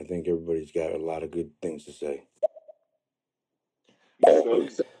here. I think everybody's got a lot of good things to say.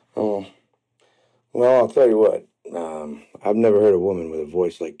 Oh, well, I'll tell you what. I've never heard a woman with a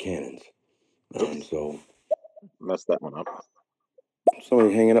voice like Cannon's. So Messed that one up.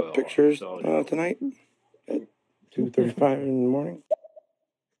 somebody hanging up pictures tonight at 2:35 in the morning.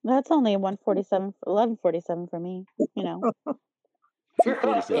 That's only 11:47 for me. You know.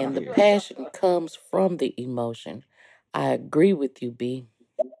 2:47 And the here. passion comes from the emotion. I agree with you, B.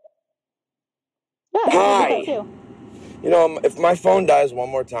 Yeah, I agree with Hi. that too. You know, if my phone dies one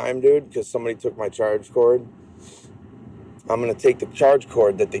more time, dude, because somebody took my charge cord, I'm going to take the charge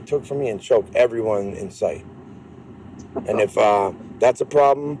cord that they took from me and choke everyone in sight. And if that's a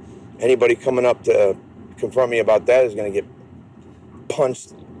problem, anybody coming up to confront me about that is going to get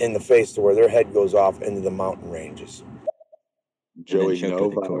punched in the face to where their head goes off into the mountain ranges. Joey, choked no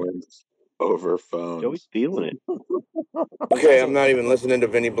with the cord. violence over phones. Joey's feeling it. Okay, I'm not even listening to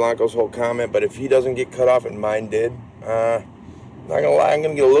Vinny Blanco's whole comment, but if he doesn't get cut off and mine did, not gonna lie, I'm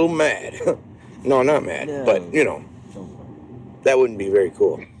gonna get a little mad. No, not mad, but you know, that wouldn't be very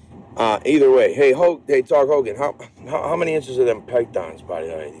cool. Either way, hey Talk Hogan, how many inches of them pythons body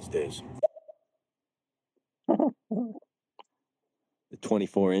are these days? The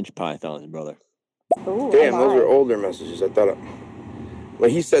 24-inch pythons, brother. Ooh, Damn, those are my. older messages. I thought when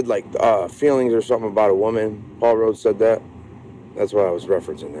he said like feelings or something about a woman, Paul Rhodes said that. That's what I was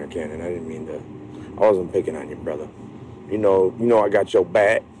referencing there, Cannon. I didn't mean to. I wasn't picking on you, brother. You know I got your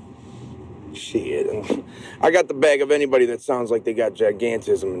back. Shit. I got the bag of anybody that sounds like they got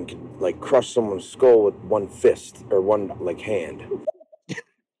gigantism and can, like, crush someone's skull with one fist or one, like, hand.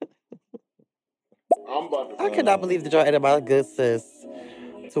 I'm about to I cannot believe that y'all added my good sis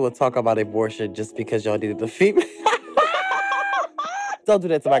to a talk about abortion just because y'all needed a female. Don't do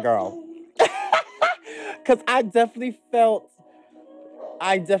that to my girl. Because I definitely felt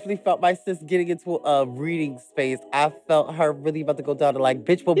my sis getting into a reading space. I felt her really about to go down to like,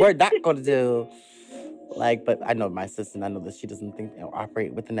 bitch, what we're not going to do. Like, but I know my sis and I know that she doesn't think they'll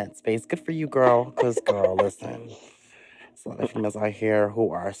operate within that space. Good for you, girl. Because, girl, listen. There's a lot of females out here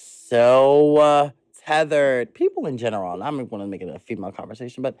who are so tethered. People in general, and I'm going to make it a female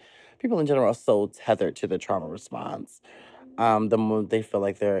conversation, but people in general are so tethered to the trauma response. The moment they feel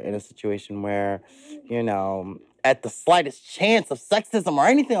like they're in a situation where, you know, at the slightest chance of sexism or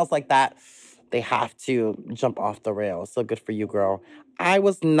anything else like that, they have to jump off the rails. So good for you, girl. I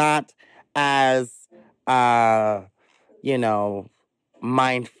was not as, you know,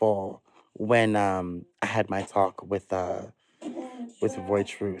 mindful when I had my talk with Roy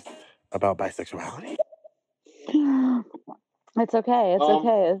Truth about bisexuality. It's okay. It's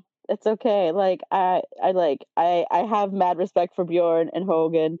okay. It's okay. Like I have mad respect for Bjorn and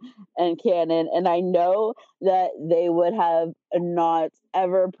Hogan and Cannon, and I know that they would have not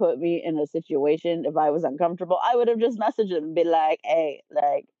ever put me in a situation if I was uncomfortable. I would have just messaged them and be like, "Hey,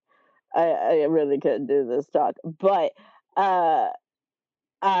 like, I really couldn't do this talk," but I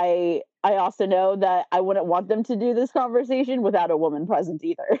also know that I wouldn't want them to do this conversation without a woman present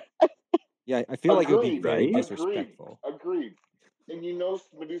either. Yeah, I feel like it would be Agreed. very Right? disrespectful. Agreed. And you know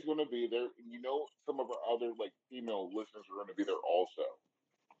somebody's going to be there, and you know some of our other like female listeners are going to be there also.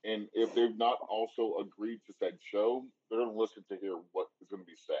 And if they've not also agreed to said show, they're going to listen to hear what is going to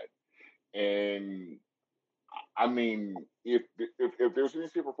be said. And I mean, if there's any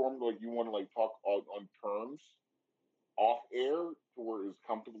shape or form like you want to like talk on terms off air to where it's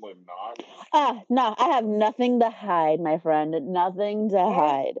comfortable and not. No, I have nothing to hide, my friend. Nothing to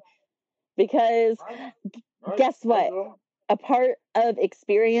hide. Because guess what? A part of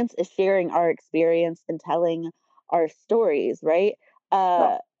experience is sharing our experience and telling our stories, right?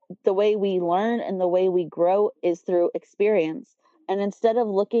 The way we learn and the way we grow is through experience. And instead of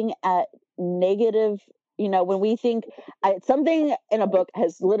looking at negative, when we think something in a book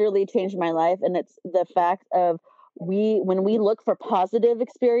has literally changed my life, and it's the fact of when we look for positive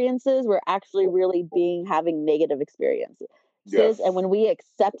experiences, we're actually really having negative experiences. Yes. And when we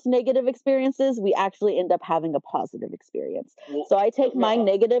accept negative experiences, we actually end up having a positive experience. So I take my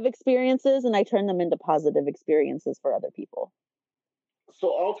negative experiences and I turn them into positive experiences for other people.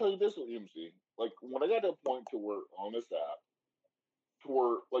 So I'll tell you this with EMC. Like when I got to a point to where on this app, to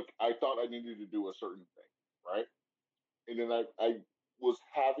where like I thought I needed to do a certain thing, right? And then I was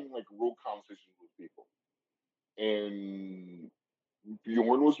having like real conversations with people. And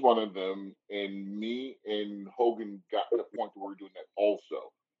Bjorn was one of them, and me and Hogan got to the point where we're doing that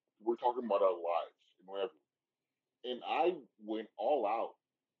also. We're talking about our lives and whatever. And I went all out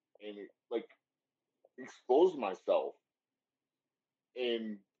and exposed myself.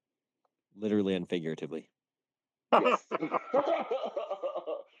 And literally and figuratively. Yes.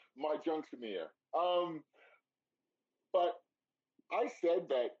 My junk's in the air. But I said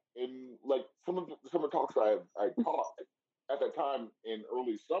that in like some of the talks I talked at that time in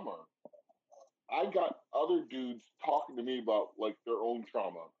early summer, I got other dudes talking to me about like their own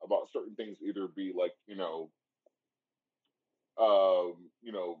trauma, about certain things, either be like,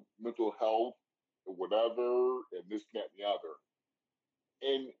 mental health or whatever, and this, that, and the other.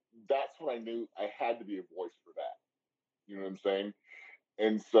 And that's when I knew I had to be a voice for that. You know what I'm saying?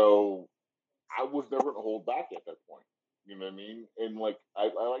 And so I was never going to hold back at that point. You know what I mean? And like, I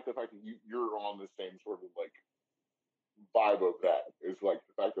like the fact that you're on the same sort of like vibe of that. It's like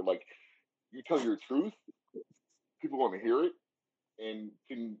the fact that like you tell your truth, people want to hear it and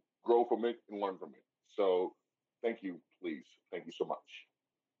can grow from it and learn from it. So thank you, please. Thank you so much.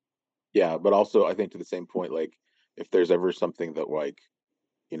 Yeah, but also I think to the same point, like if there's ever something that like,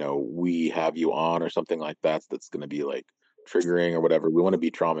 we have you on or something like that's going to be like triggering or whatever, we want to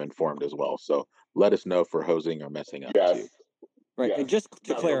be trauma informed as well. So let us know for hosing or messing up too. Right. Yes. And just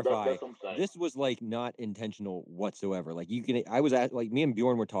to clarify, that's what I'm saying. this was like not intentional whatsoever. Like I was at like me and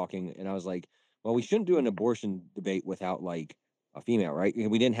Bjorn were talking and I was like, well, we shouldn't do an abortion debate without like a female, right?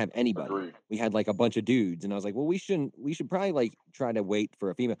 And we didn't have anybody. Agreed. We had like a bunch of dudes and I was like, well, we should probably like try to wait for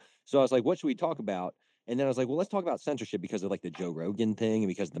a female. So I was like, what should we talk about? And then I was like, well, let's talk about censorship because of like the Joe Rogan thing and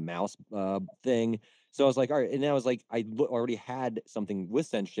because of the mouse thing. So I was like, all right. And then I was like, already had something with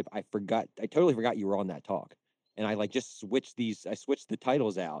censorship. I totally forgot you were on that talk. And I like just switched the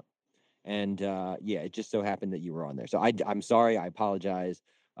titles out. And yeah, it just so happened that you were on there. So I'm sorry, I apologize.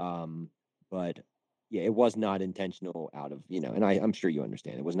 But yeah, it was not intentional out of, and I'm sure you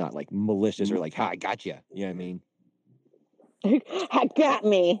understand. It was not like malicious or like, I got you. You know what I mean? I got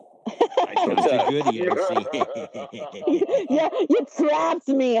me. I got you good, Yeah, you trapped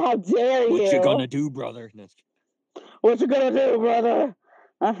me. How dare you? What you gonna do, brother? What you gonna do, brother?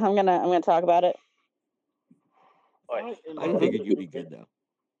 I'm gonna talk about it. I figured you'd be good though.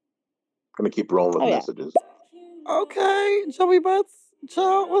 Gonna keep rolling with messages. Okay, Joey Butts.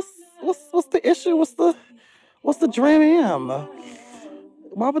 Joe, what's the issue? What's the drama?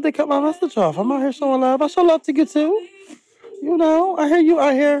 Why would they cut my message off? I'm out here showing love. I show love to you too. I hear you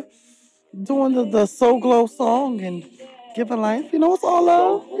out here doing the Soul Glow song and giving life. It's all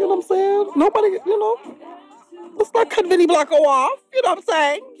love. You know what I'm saying? Nobody, let's not cut Vinny Blanco off. You know what I'm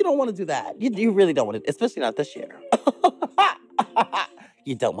saying? You don't want to do that. You really don't want to, especially not this year.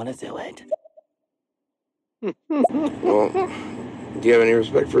 You don't want to do it. Well, do you have any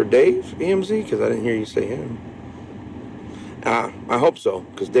respect for Dave, EMZ? Because I didn't hear you say him. I hope so,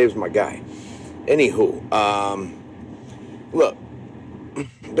 because Dave's my guy. Anywho, look,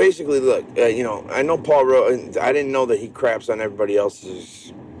 I know Paul wrote, I didn't know that he craps on everybody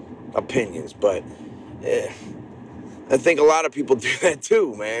else's opinions, but I think a lot of people do that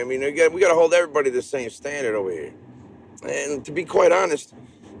too, man. I mean, we got to hold everybody the same standard over here. And to be quite honest,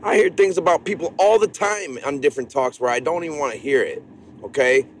 I hear things about people all the time on different talks where I don't even want to hear it,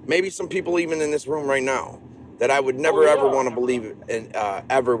 okay? Maybe some people even in this room right now that I would never, ever want to believe and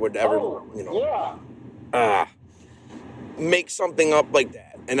ever would ever, make something up like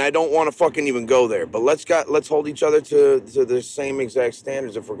that. and I don't want to fucking even go there. But let's hold each other to the same exact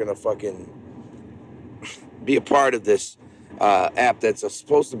standards if we're gonna fucking be a part of this app that's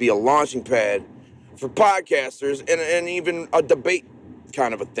supposed to be a launching pad for podcasters and even a debate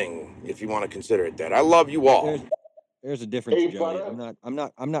kind of a thing, if you want to consider it that. I love you all. There's a difference, Hey, Joey. but I'm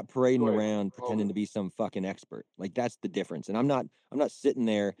not parading go ahead. around pretending to be some fucking expert. Like that's the difference. And I'm not sitting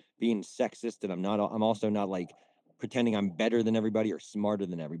there being sexist, and I'm also not like pretending I'm better than everybody or smarter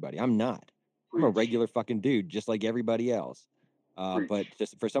than everybody. I'm not. I'm a Preach. regular fucking dude, just like everybody else. But Preach.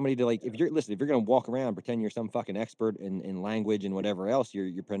 just for somebody to like, if you're gonna walk around pretend you're some fucking expert in language and whatever else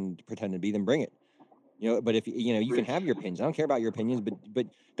you're pretending to be, then bring it. But if you can Preach. have your opinions. I don't care about your opinions, but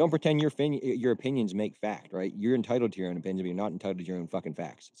don't pretend your opinions make fact, right? You're entitled to your own opinions, but you're not entitled to your own fucking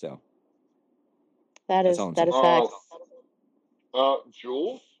facts. So that's all I'm saying. That is facts.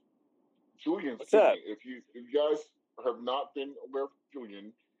 Julian, What's excuse up? me. If you guys have not been aware of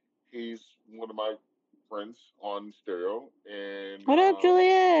Julian, he's one of my friends on Stereo, and What up,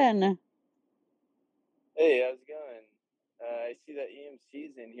 Julian? Hey, how's it going? I see that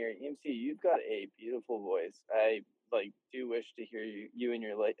EMC's in here. EMC, you've got a beautiful voice. I do wish to hear you and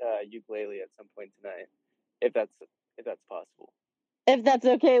your ukulele at some point tonight, if that's possible. If that's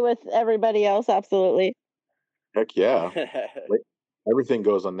okay with everybody else, absolutely. Heck yeah. Everything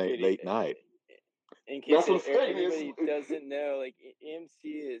goes on late night. In case That's what I'm saying, anybody doesn't know, like EMC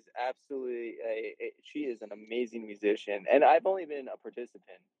is absolutely she is an amazing musician, and I've only been a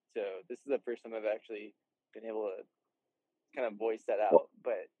participant, so this is the first time I've actually been able to kind of voice that out.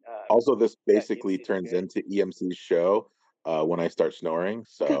 But Also, this yeah, basically EMC is turns great. into EMC's show when I start snoring.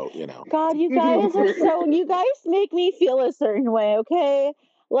 So God, you guys are so. You guys make me feel a certain way. Okay,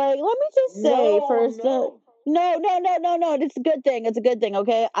 like let me just say first. No. It's a good thing. It's a good thing.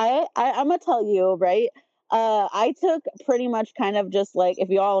 Okay, I'm gonna tell you right. I took pretty much kind of just like if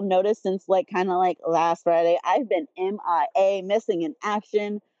you all noticed since like kind of like last Friday, I've been MIA, missing in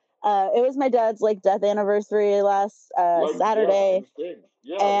action. It was my dad's like death anniversary last Saturday.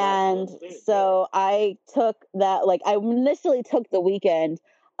 And so I took that, like, I initially took the weekend.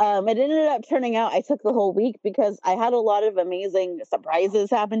 It ended up turning out I took the whole week because I had a lot of amazing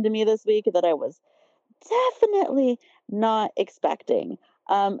surprises happen to me this week that I was definitely not expecting.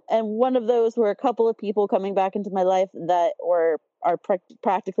 And one of those were a couple of people coming back into my life that are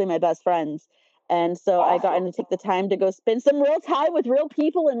practically my best friends. And so I got to take the time to go spend some real time with real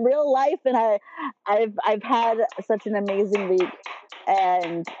people in real life, and I've had such an amazing week,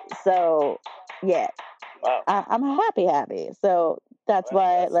 and so yeah, wow. I'm happy. So that's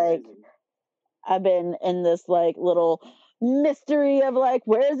why that's like amazing. I've been in this like little mystery of like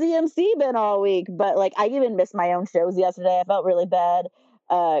where's EMC been all week, but like I even missed my own shows yesterday. I felt really bad.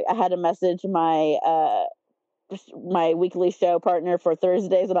 I had to message my weekly show partner for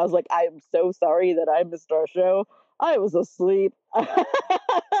Thursdays, and I was like, I am so sorry that I missed our show. I was asleep.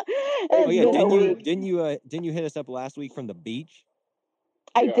 Oh yeah, didn't you hit us up last week from the beach?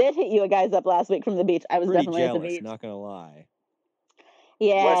 I did hit you guys up last week from the beach. I was pretty definitely jealous, at the beach. not gonna lie.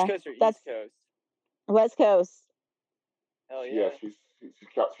 Yeah, West Coast or East Coast? West Coast. Hell yeah. Yeah, she's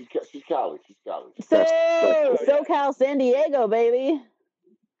Cali. She's Cali. So SoCal, San Diego, baby.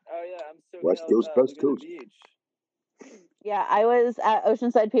 Oh yeah, I'm so West Coast, West Coast. Yeah, I was at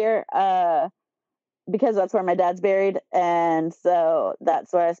Oceanside Pier because that's where my dad's buried, and so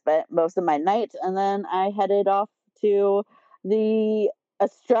that's where I spent most of my night. And then I headed off to the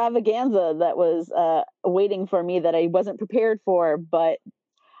extravaganza that was waiting for me that I wasn't prepared for, but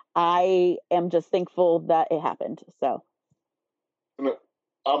I am just thankful that it happened. So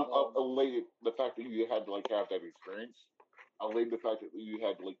I'm elated the fact that you had to like have that experience. I'm elated the fact that you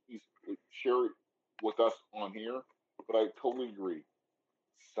had to like share it with us on here. But I totally agree.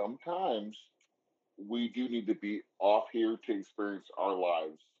 Sometimes we do need to be off here to experience our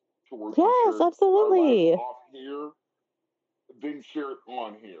lives. To work yes, absolutely. our lives off here, then share it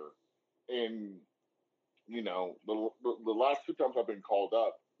on here. And the last two times I've been called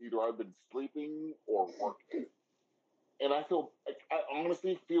up, either I've been sleeping or working. And I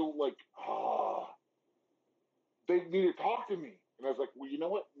honestly feel like, they need to talk to me. And I was like, well, you know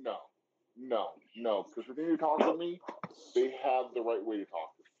what? No. Because if they need to talk to me, they have the right way to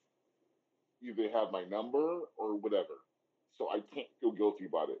talk to me. Either they have my number or whatever. So I can't feel guilty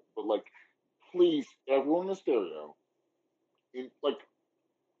about it. But, like, please, everyone in the stereo,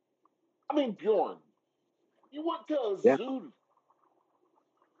 Bjorn, you went to a zoo.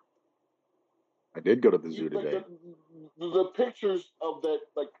 I did go to the zoo today. The pictures of that,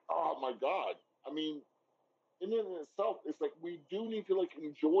 like, oh my God. I mean, in itself, it's like we do need to like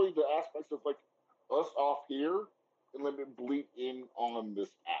enjoy the aspects of like us off here and let it bleed in on this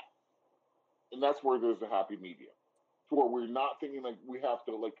app. And that's where there's a happy medium. To where we're not thinking like we have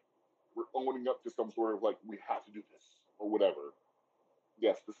to like we're owning up to some sort of like we have to do this or whatever.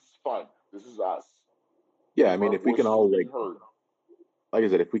 Yes, this is fun. This is us. Yeah, I mean, if we We're can all still being heard. like I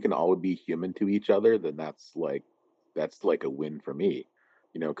said, if we can all be human to each other, then that's like a win for me,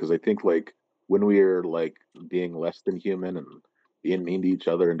 because I think like when we're like being less than human and being mean to each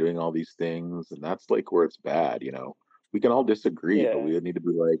other and doing all these things, and that's like where it's bad. We can all disagree, but Yeah. we need to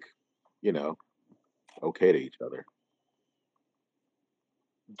be like, okay to each other.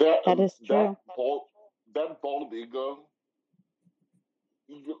 That is true. That bald eagle,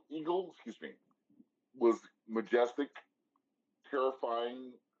 excuse me, was majestic,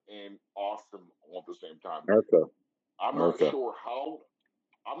 terrifying, and awesome all at the same time. Erica, I'm not sure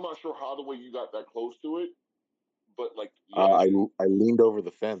how the way you got that close to it, but like yeah, I leaned over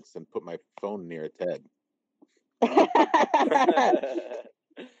the fence and put my phone near its head.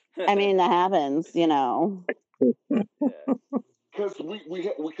 I mean, that happens, Yeah. Because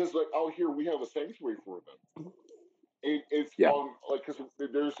because like out here we have a sanctuary for them. It's Yeah. like because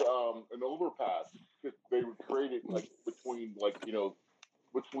there's an overpass that they were created like between like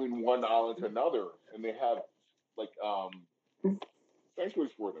between one island to another, and they have like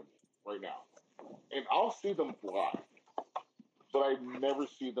sanctuaries for them right now. And I'll see them fly, but I never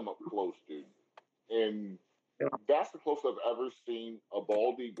see them up close, dude. And Yeah. that's the closest I've ever seen a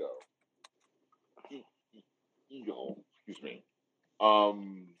bald eagle. Excuse me.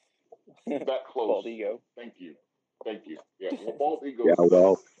 That close. Bald ego. Thank you. Yeah, well, bald eagle. Yeah,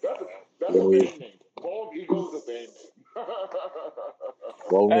 well, that's a band name. Bald eagle is a band name.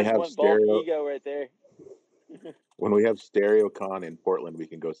 well, when we That's have one bald stereo, ego right there. when we have StereoCon in Portland, we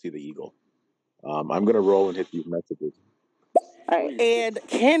can go see the Eagle. I'm gonna roll and hit these messages. All right. And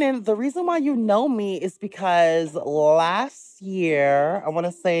Cannon, the reason why you know me is because last year, I want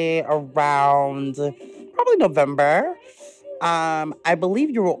to say around probably November, I believe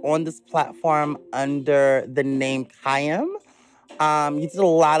you were on this platform under the name Kayam. You did a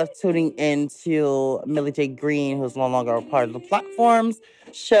lot of tuning into Millie J. Green, who's no longer a part of the platform's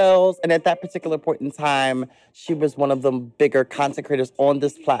shows. And at that particular point in time, she was one of the bigger content creators on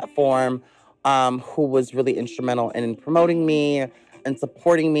this platform, who was really instrumental in promoting me and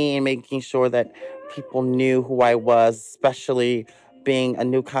supporting me and making sure that people knew who I was, especially being a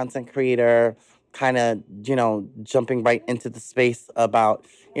new content creator, kind of, jumping right into the space about,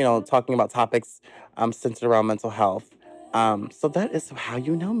 talking about topics centered around mental health. So that is how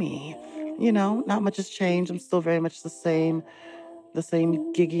you know me. Not much has changed. I'm still very much the same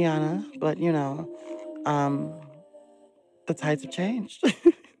Gigiana, but the tides have changed.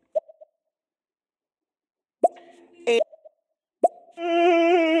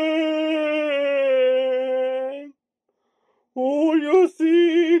 Oh, you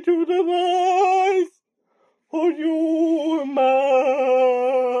see to the lies, oh, you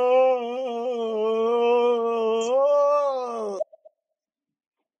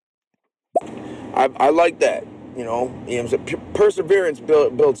I like that. Perseverance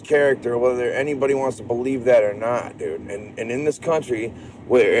builds character, whether anybody wants to believe that or not, dude. And in this country,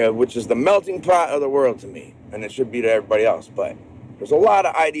 which is the melting pot of the world to me, and it should be to everybody else, but there's a lot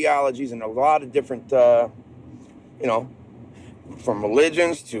of ideologies and a lot of different, from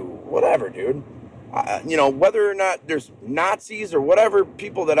religions to whatever, dude. Whether or not there's Nazis or whatever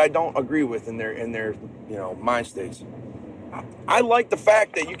people that I don't agree with in their mind states. I like the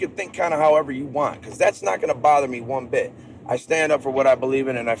fact that you can think kind of however you want, because that's not going to bother me one bit. I stand up for what I believe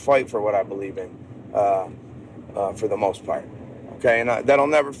in, and I fight for what I believe in, for the most part. Okay, and that'll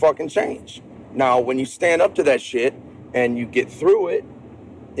never fucking change. Now, when you stand up to that shit and you get through it,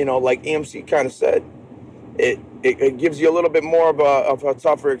 like EMC kind of said, it gives you a little bit more of a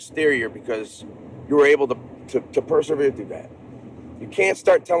tougher exterior because you were able to persevere through that. You can't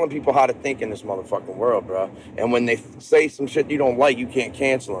start telling people how to think in this motherfucking world, bro. And when they say some shit you don't like, you can't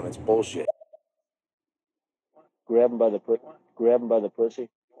cancel them. It's bullshit. Grab him by the pussy. Grab him by the pussy.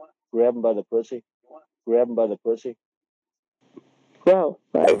 Grab him by the pussy. Grab him by the pussy. Bro.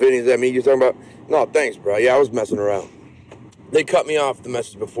 Vinny, is that me you're talking about? No, thanks, bro. Yeah, I was messing around. They cut me off the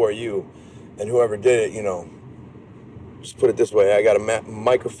message before you, and whoever did it, just put it this way. I got a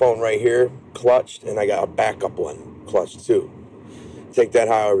microphone right here, clutched, and I got a backup one, clutched too. Take that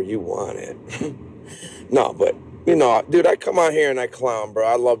however you want it. No, but, dude, I come on here and I clown, bro.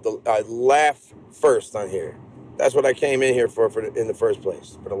 I laugh first on here. That's what I came in here for in the first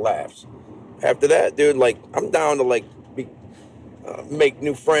place, for the laughs. After that, dude, I'm down to, make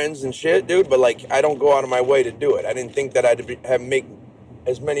new friends and shit, dude, but, I don't go out of my way to do it. I didn't think that I'd make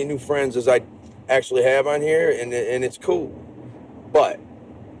as many new friends as I actually have on here, and it's cool. But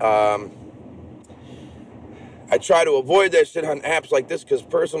I try to avoid that shit on apps like this because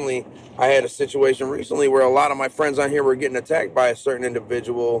personally, I had a situation recently where a lot of my friends on here were getting attacked by a certain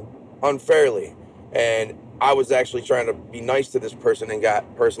individual unfairly. And I was actually trying to be nice to this person and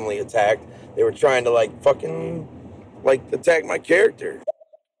got personally attacked. They were trying to fucking attack my character.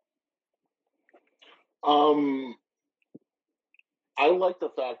 I like the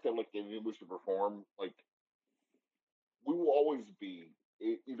fact that in English to perform, we will always be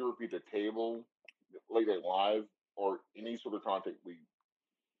either be the table, Late Night Live, or any sort of content we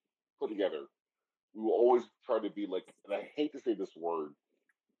put together. We will always try to be and I hate to say this word,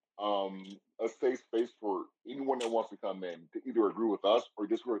 a safe space for anyone that wants to come in to either agree with us or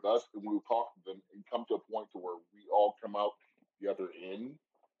disagree with us, and we'll talk to them and come to a point to where we all come out the other end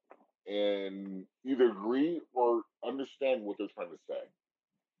and either agree or understand what they're trying to say.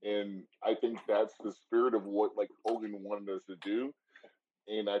 And I think that's the spirit of what Hogan wanted us to do.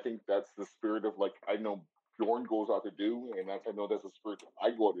 And I think that's the spirit of I know Bjorn goes out to do, and I know that's the spirit that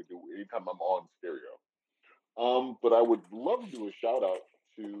I go out to do anytime I'm on stereo. But I would love to do a shout out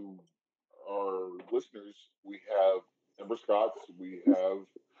to our listeners. We have Ember Scotts, we have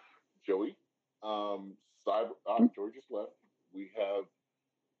Joey, Joey just left.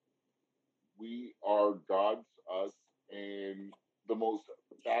 We are Gods, us, and the most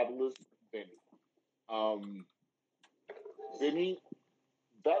fabulous Vinny. Vinny,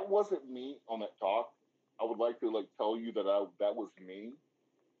 that wasn't me on that talk. I would like to tell you that that was me,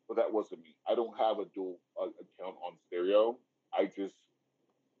 but that wasn't me. I don't have a dual account on stereo.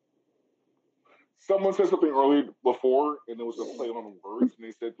 Someone said something earlier before, and it was a play on words, and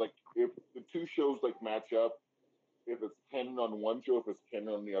they said if the two shows match up, if it's canon on one show, if it's canon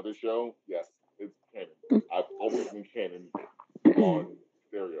on the other show, yes, it's canon. I've always been canon on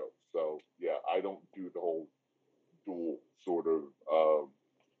stereo, so yeah, I don't do the whole dual sort of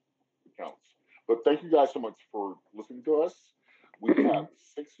accounts. But thank you guys so much for listening to us. We have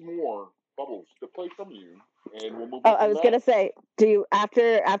 6 more bubbles to play from you, and we'll move. Oh, I was gonna say, do you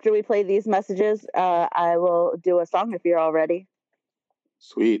after we play these messages, I will do a song if you're all ready.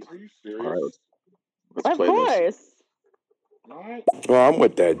 Sweet. Are you serious? All right, let's Of play course. this. All right. Well, I'm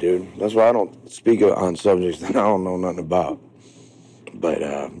with that, dude. That's why I don't speak on subjects that I don't know nothing about. But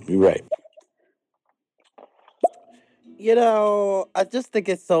you're right. You know, I just think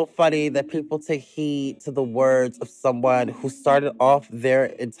it's so funny that people take heed to the words of someone who started off their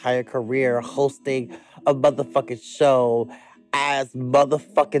entire career hosting a motherfucking show as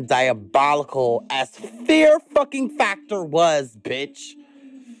motherfucking diabolical as Fear fucking Factor was, bitch.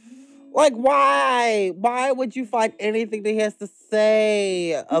 Like, why? Why would you find anything that he has to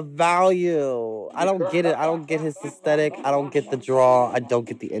say of value? I don't get it. I don't get his aesthetic. I don't get the draw. I don't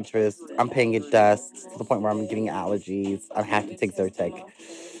get the interest. I'm paying it dust to the point where I'm getting allergies. I have to take Zyrtec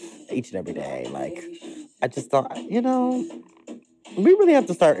each and every day. Like, I just don't, we really have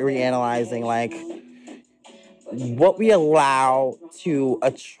to start reanalyzing, what we allow to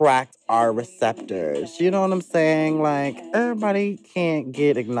attract our receptors. You know what I'm saying? Like, everybody can't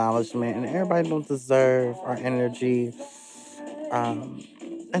get acknowledgement and everybody don't deserve our energy.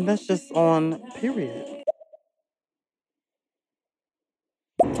 And that's just on period.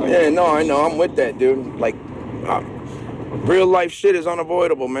 Yeah, no, I know. I'm with that, dude. Real life shit is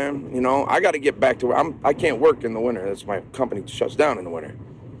unavoidable, man. I got to get back to where I can't work in the winter. That's my company shuts down in the winter.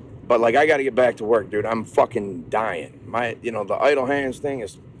 But I got to get back to work, dude. I'm fucking dying. The idle hands thing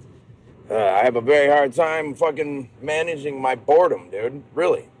is. I have a very hard time fucking managing my boredom, dude.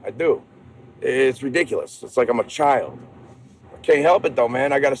 Really, I do. It's ridiculous. It's like I'm a child. I can't help it though,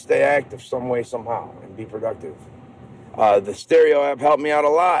 man. I got to stay active some way, somehow, and be productive. The stereo app helped me out a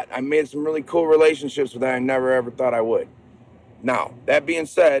lot. I made some really cool relationships that I never ever thought I would. Now, that being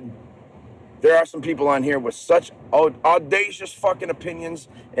said, there are some people on here with such audacious fucking opinions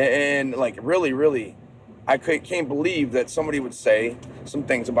and really, really, I can't believe that somebody would say some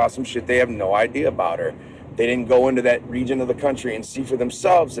things about some shit they have no idea about, or they didn't go into that region of the country and see for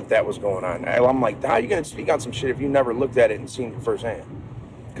themselves if that was going on. I'm like, how are you going to speak on some shit if you never looked at it and seen it firsthand?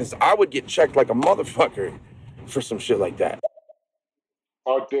 Because I would get checked like a motherfucker for some shit like that.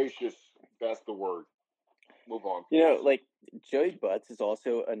 Audacious, that's the word. Move on. Joey Butts is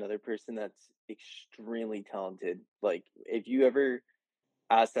also another person that's extremely talented. If you ever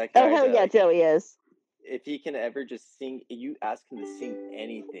ask that guy, oh hell yeah, Joey is. If he can ever just sing, you ask him to sing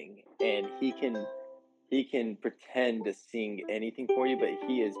anything, and he can pretend to sing anything for you, but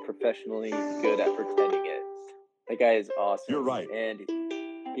he is professionally good at pretending it. That guy is awesome. You're right. And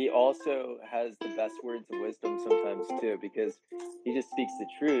he also has the best words of wisdom sometimes too, because he just speaks the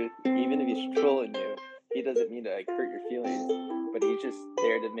truth. Even if he's trolling you, he doesn't mean to like hurt your feelings, but he's just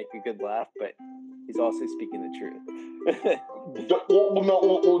there to make a good laugh. But he's also speaking the truth.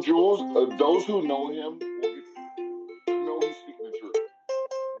 Well, Jules, those who know him will know he's speaking the truth.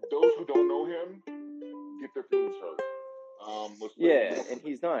 Those who don't know him get their feelings hurt. Yeah, and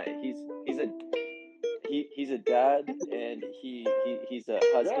he's not. He's a dad, and he's a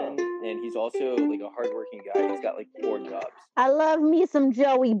husband, and he's also like a hardworking guy. He's got like 4 jobs. I love me some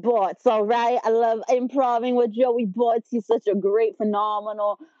Joey Butts, all right? I love improving with Joey Butts. He's such a great,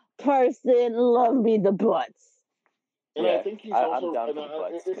 phenomenal person. Love me the Butts. And I think he's also, I'm down for the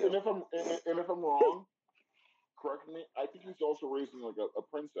Butts too. And if I'm wrong, correct me. I think he's also raising like a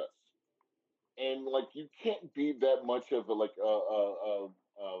princess, and like you can't be that much of a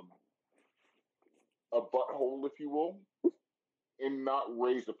butthole, if you will, and not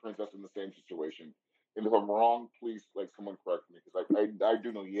raise a princess in the same situation. And if I'm wrong, please, like, someone correct me, because I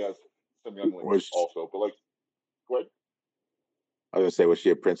do know he has some young ladies also. But like, what? I was gonna say, was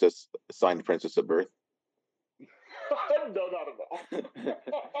she a princess, assigned princess at birth? No, not at all.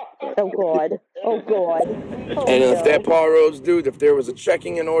 Oh God! Oh God! Oh, And if no. that Paul Rhodes dude, if there was a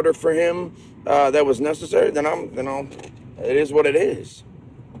checking in order for him that was necessary, then it is what it is.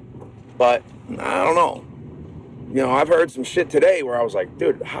 But I don't know. You know, I've heard some shit today where I was like,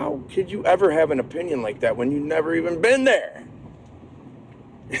 dude, how could you ever have an opinion like that when you never even been there?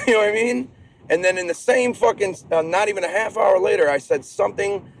 You know what I mean? And then in the same fucking, not even a half hour later, I said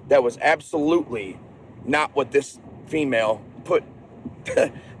something that was absolutely not what this female put,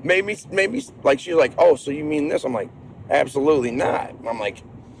 made me, like, she's like, oh, so you mean this? I'm like, absolutely not. I'm like,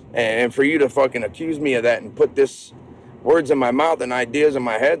 and for you to fucking accuse me of that and put this words in my mouth and ideas in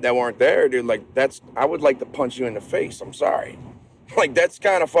my head that weren't there, dude, like, I would like to punch you in the face. I'm sorry. Like, that's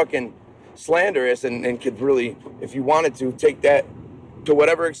kind of fucking slanderous and could really, if you wanted to, take that to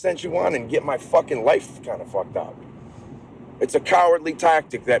whatever extent you want and get my fucking life kind of fucked up. It's a cowardly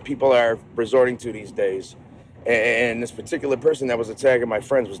tactic that people are resorting to these days. And this particular person that was attacking my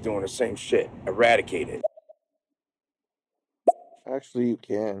friends was doing the same shit. Eradicate it. Actually, you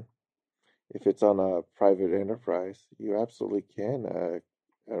can. If it's on a private enterprise, you absolutely can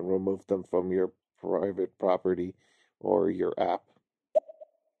remove them from your private property or your app.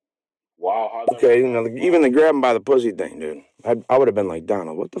 Wow. Okay, you know, even the grab him by the pussy thing, dude. I would have been like,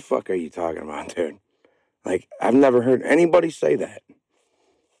 Donald, what the fuck are you talking about, dude? Like, I've never heard anybody say that.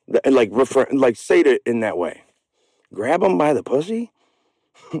 Like, say it in that way. Grab him by the pussy?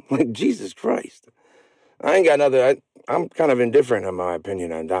 Like, Jesus Christ. I ain't got nothing. I'm kind of indifferent in my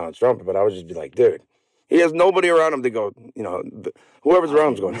opinion on Donald Trump, but I would just be like, dude, he has nobody around him to go, you know, whoever's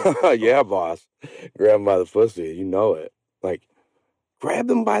around him's going, yeah, boss. Grab him by the pussy. You know it. Like, grab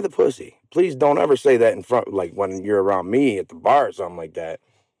them by the pussy. Please don't ever say that in front, like when you're around me at the bar or something like that.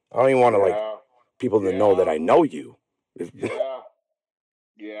 I don't even want to like people to know that I know you. Yeah.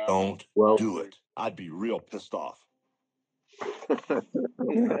 Don't do it. I'd be real pissed off.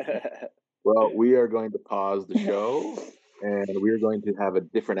 Well, we are going to pause the show, and we are going to have a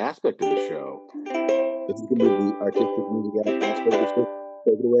different aspect of the show. This is going to be the artistic music aspect of the show.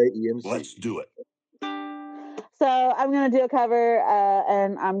 Take it away, EMC. Let's do it. So I'm gonna do a cover,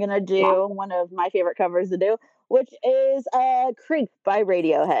 and I'm gonna do one of my favorite covers to do, which is "Creep" by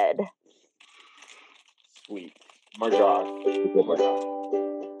Radiohead. Sweet. My God. Oh my God.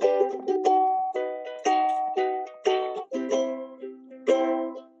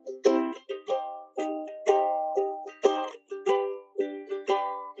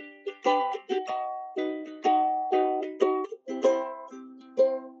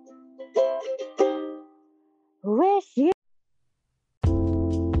 Wish you.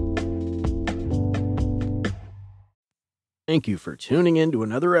 Thank you for tuning in to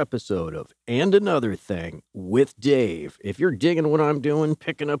another episode of And Another Thing with Dave. If you're digging what I'm doing,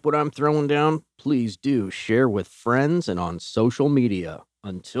 picking up what I'm throwing down, please do share with friends and on social media.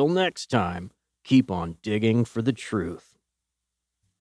 Until next time, keep on digging for the truth.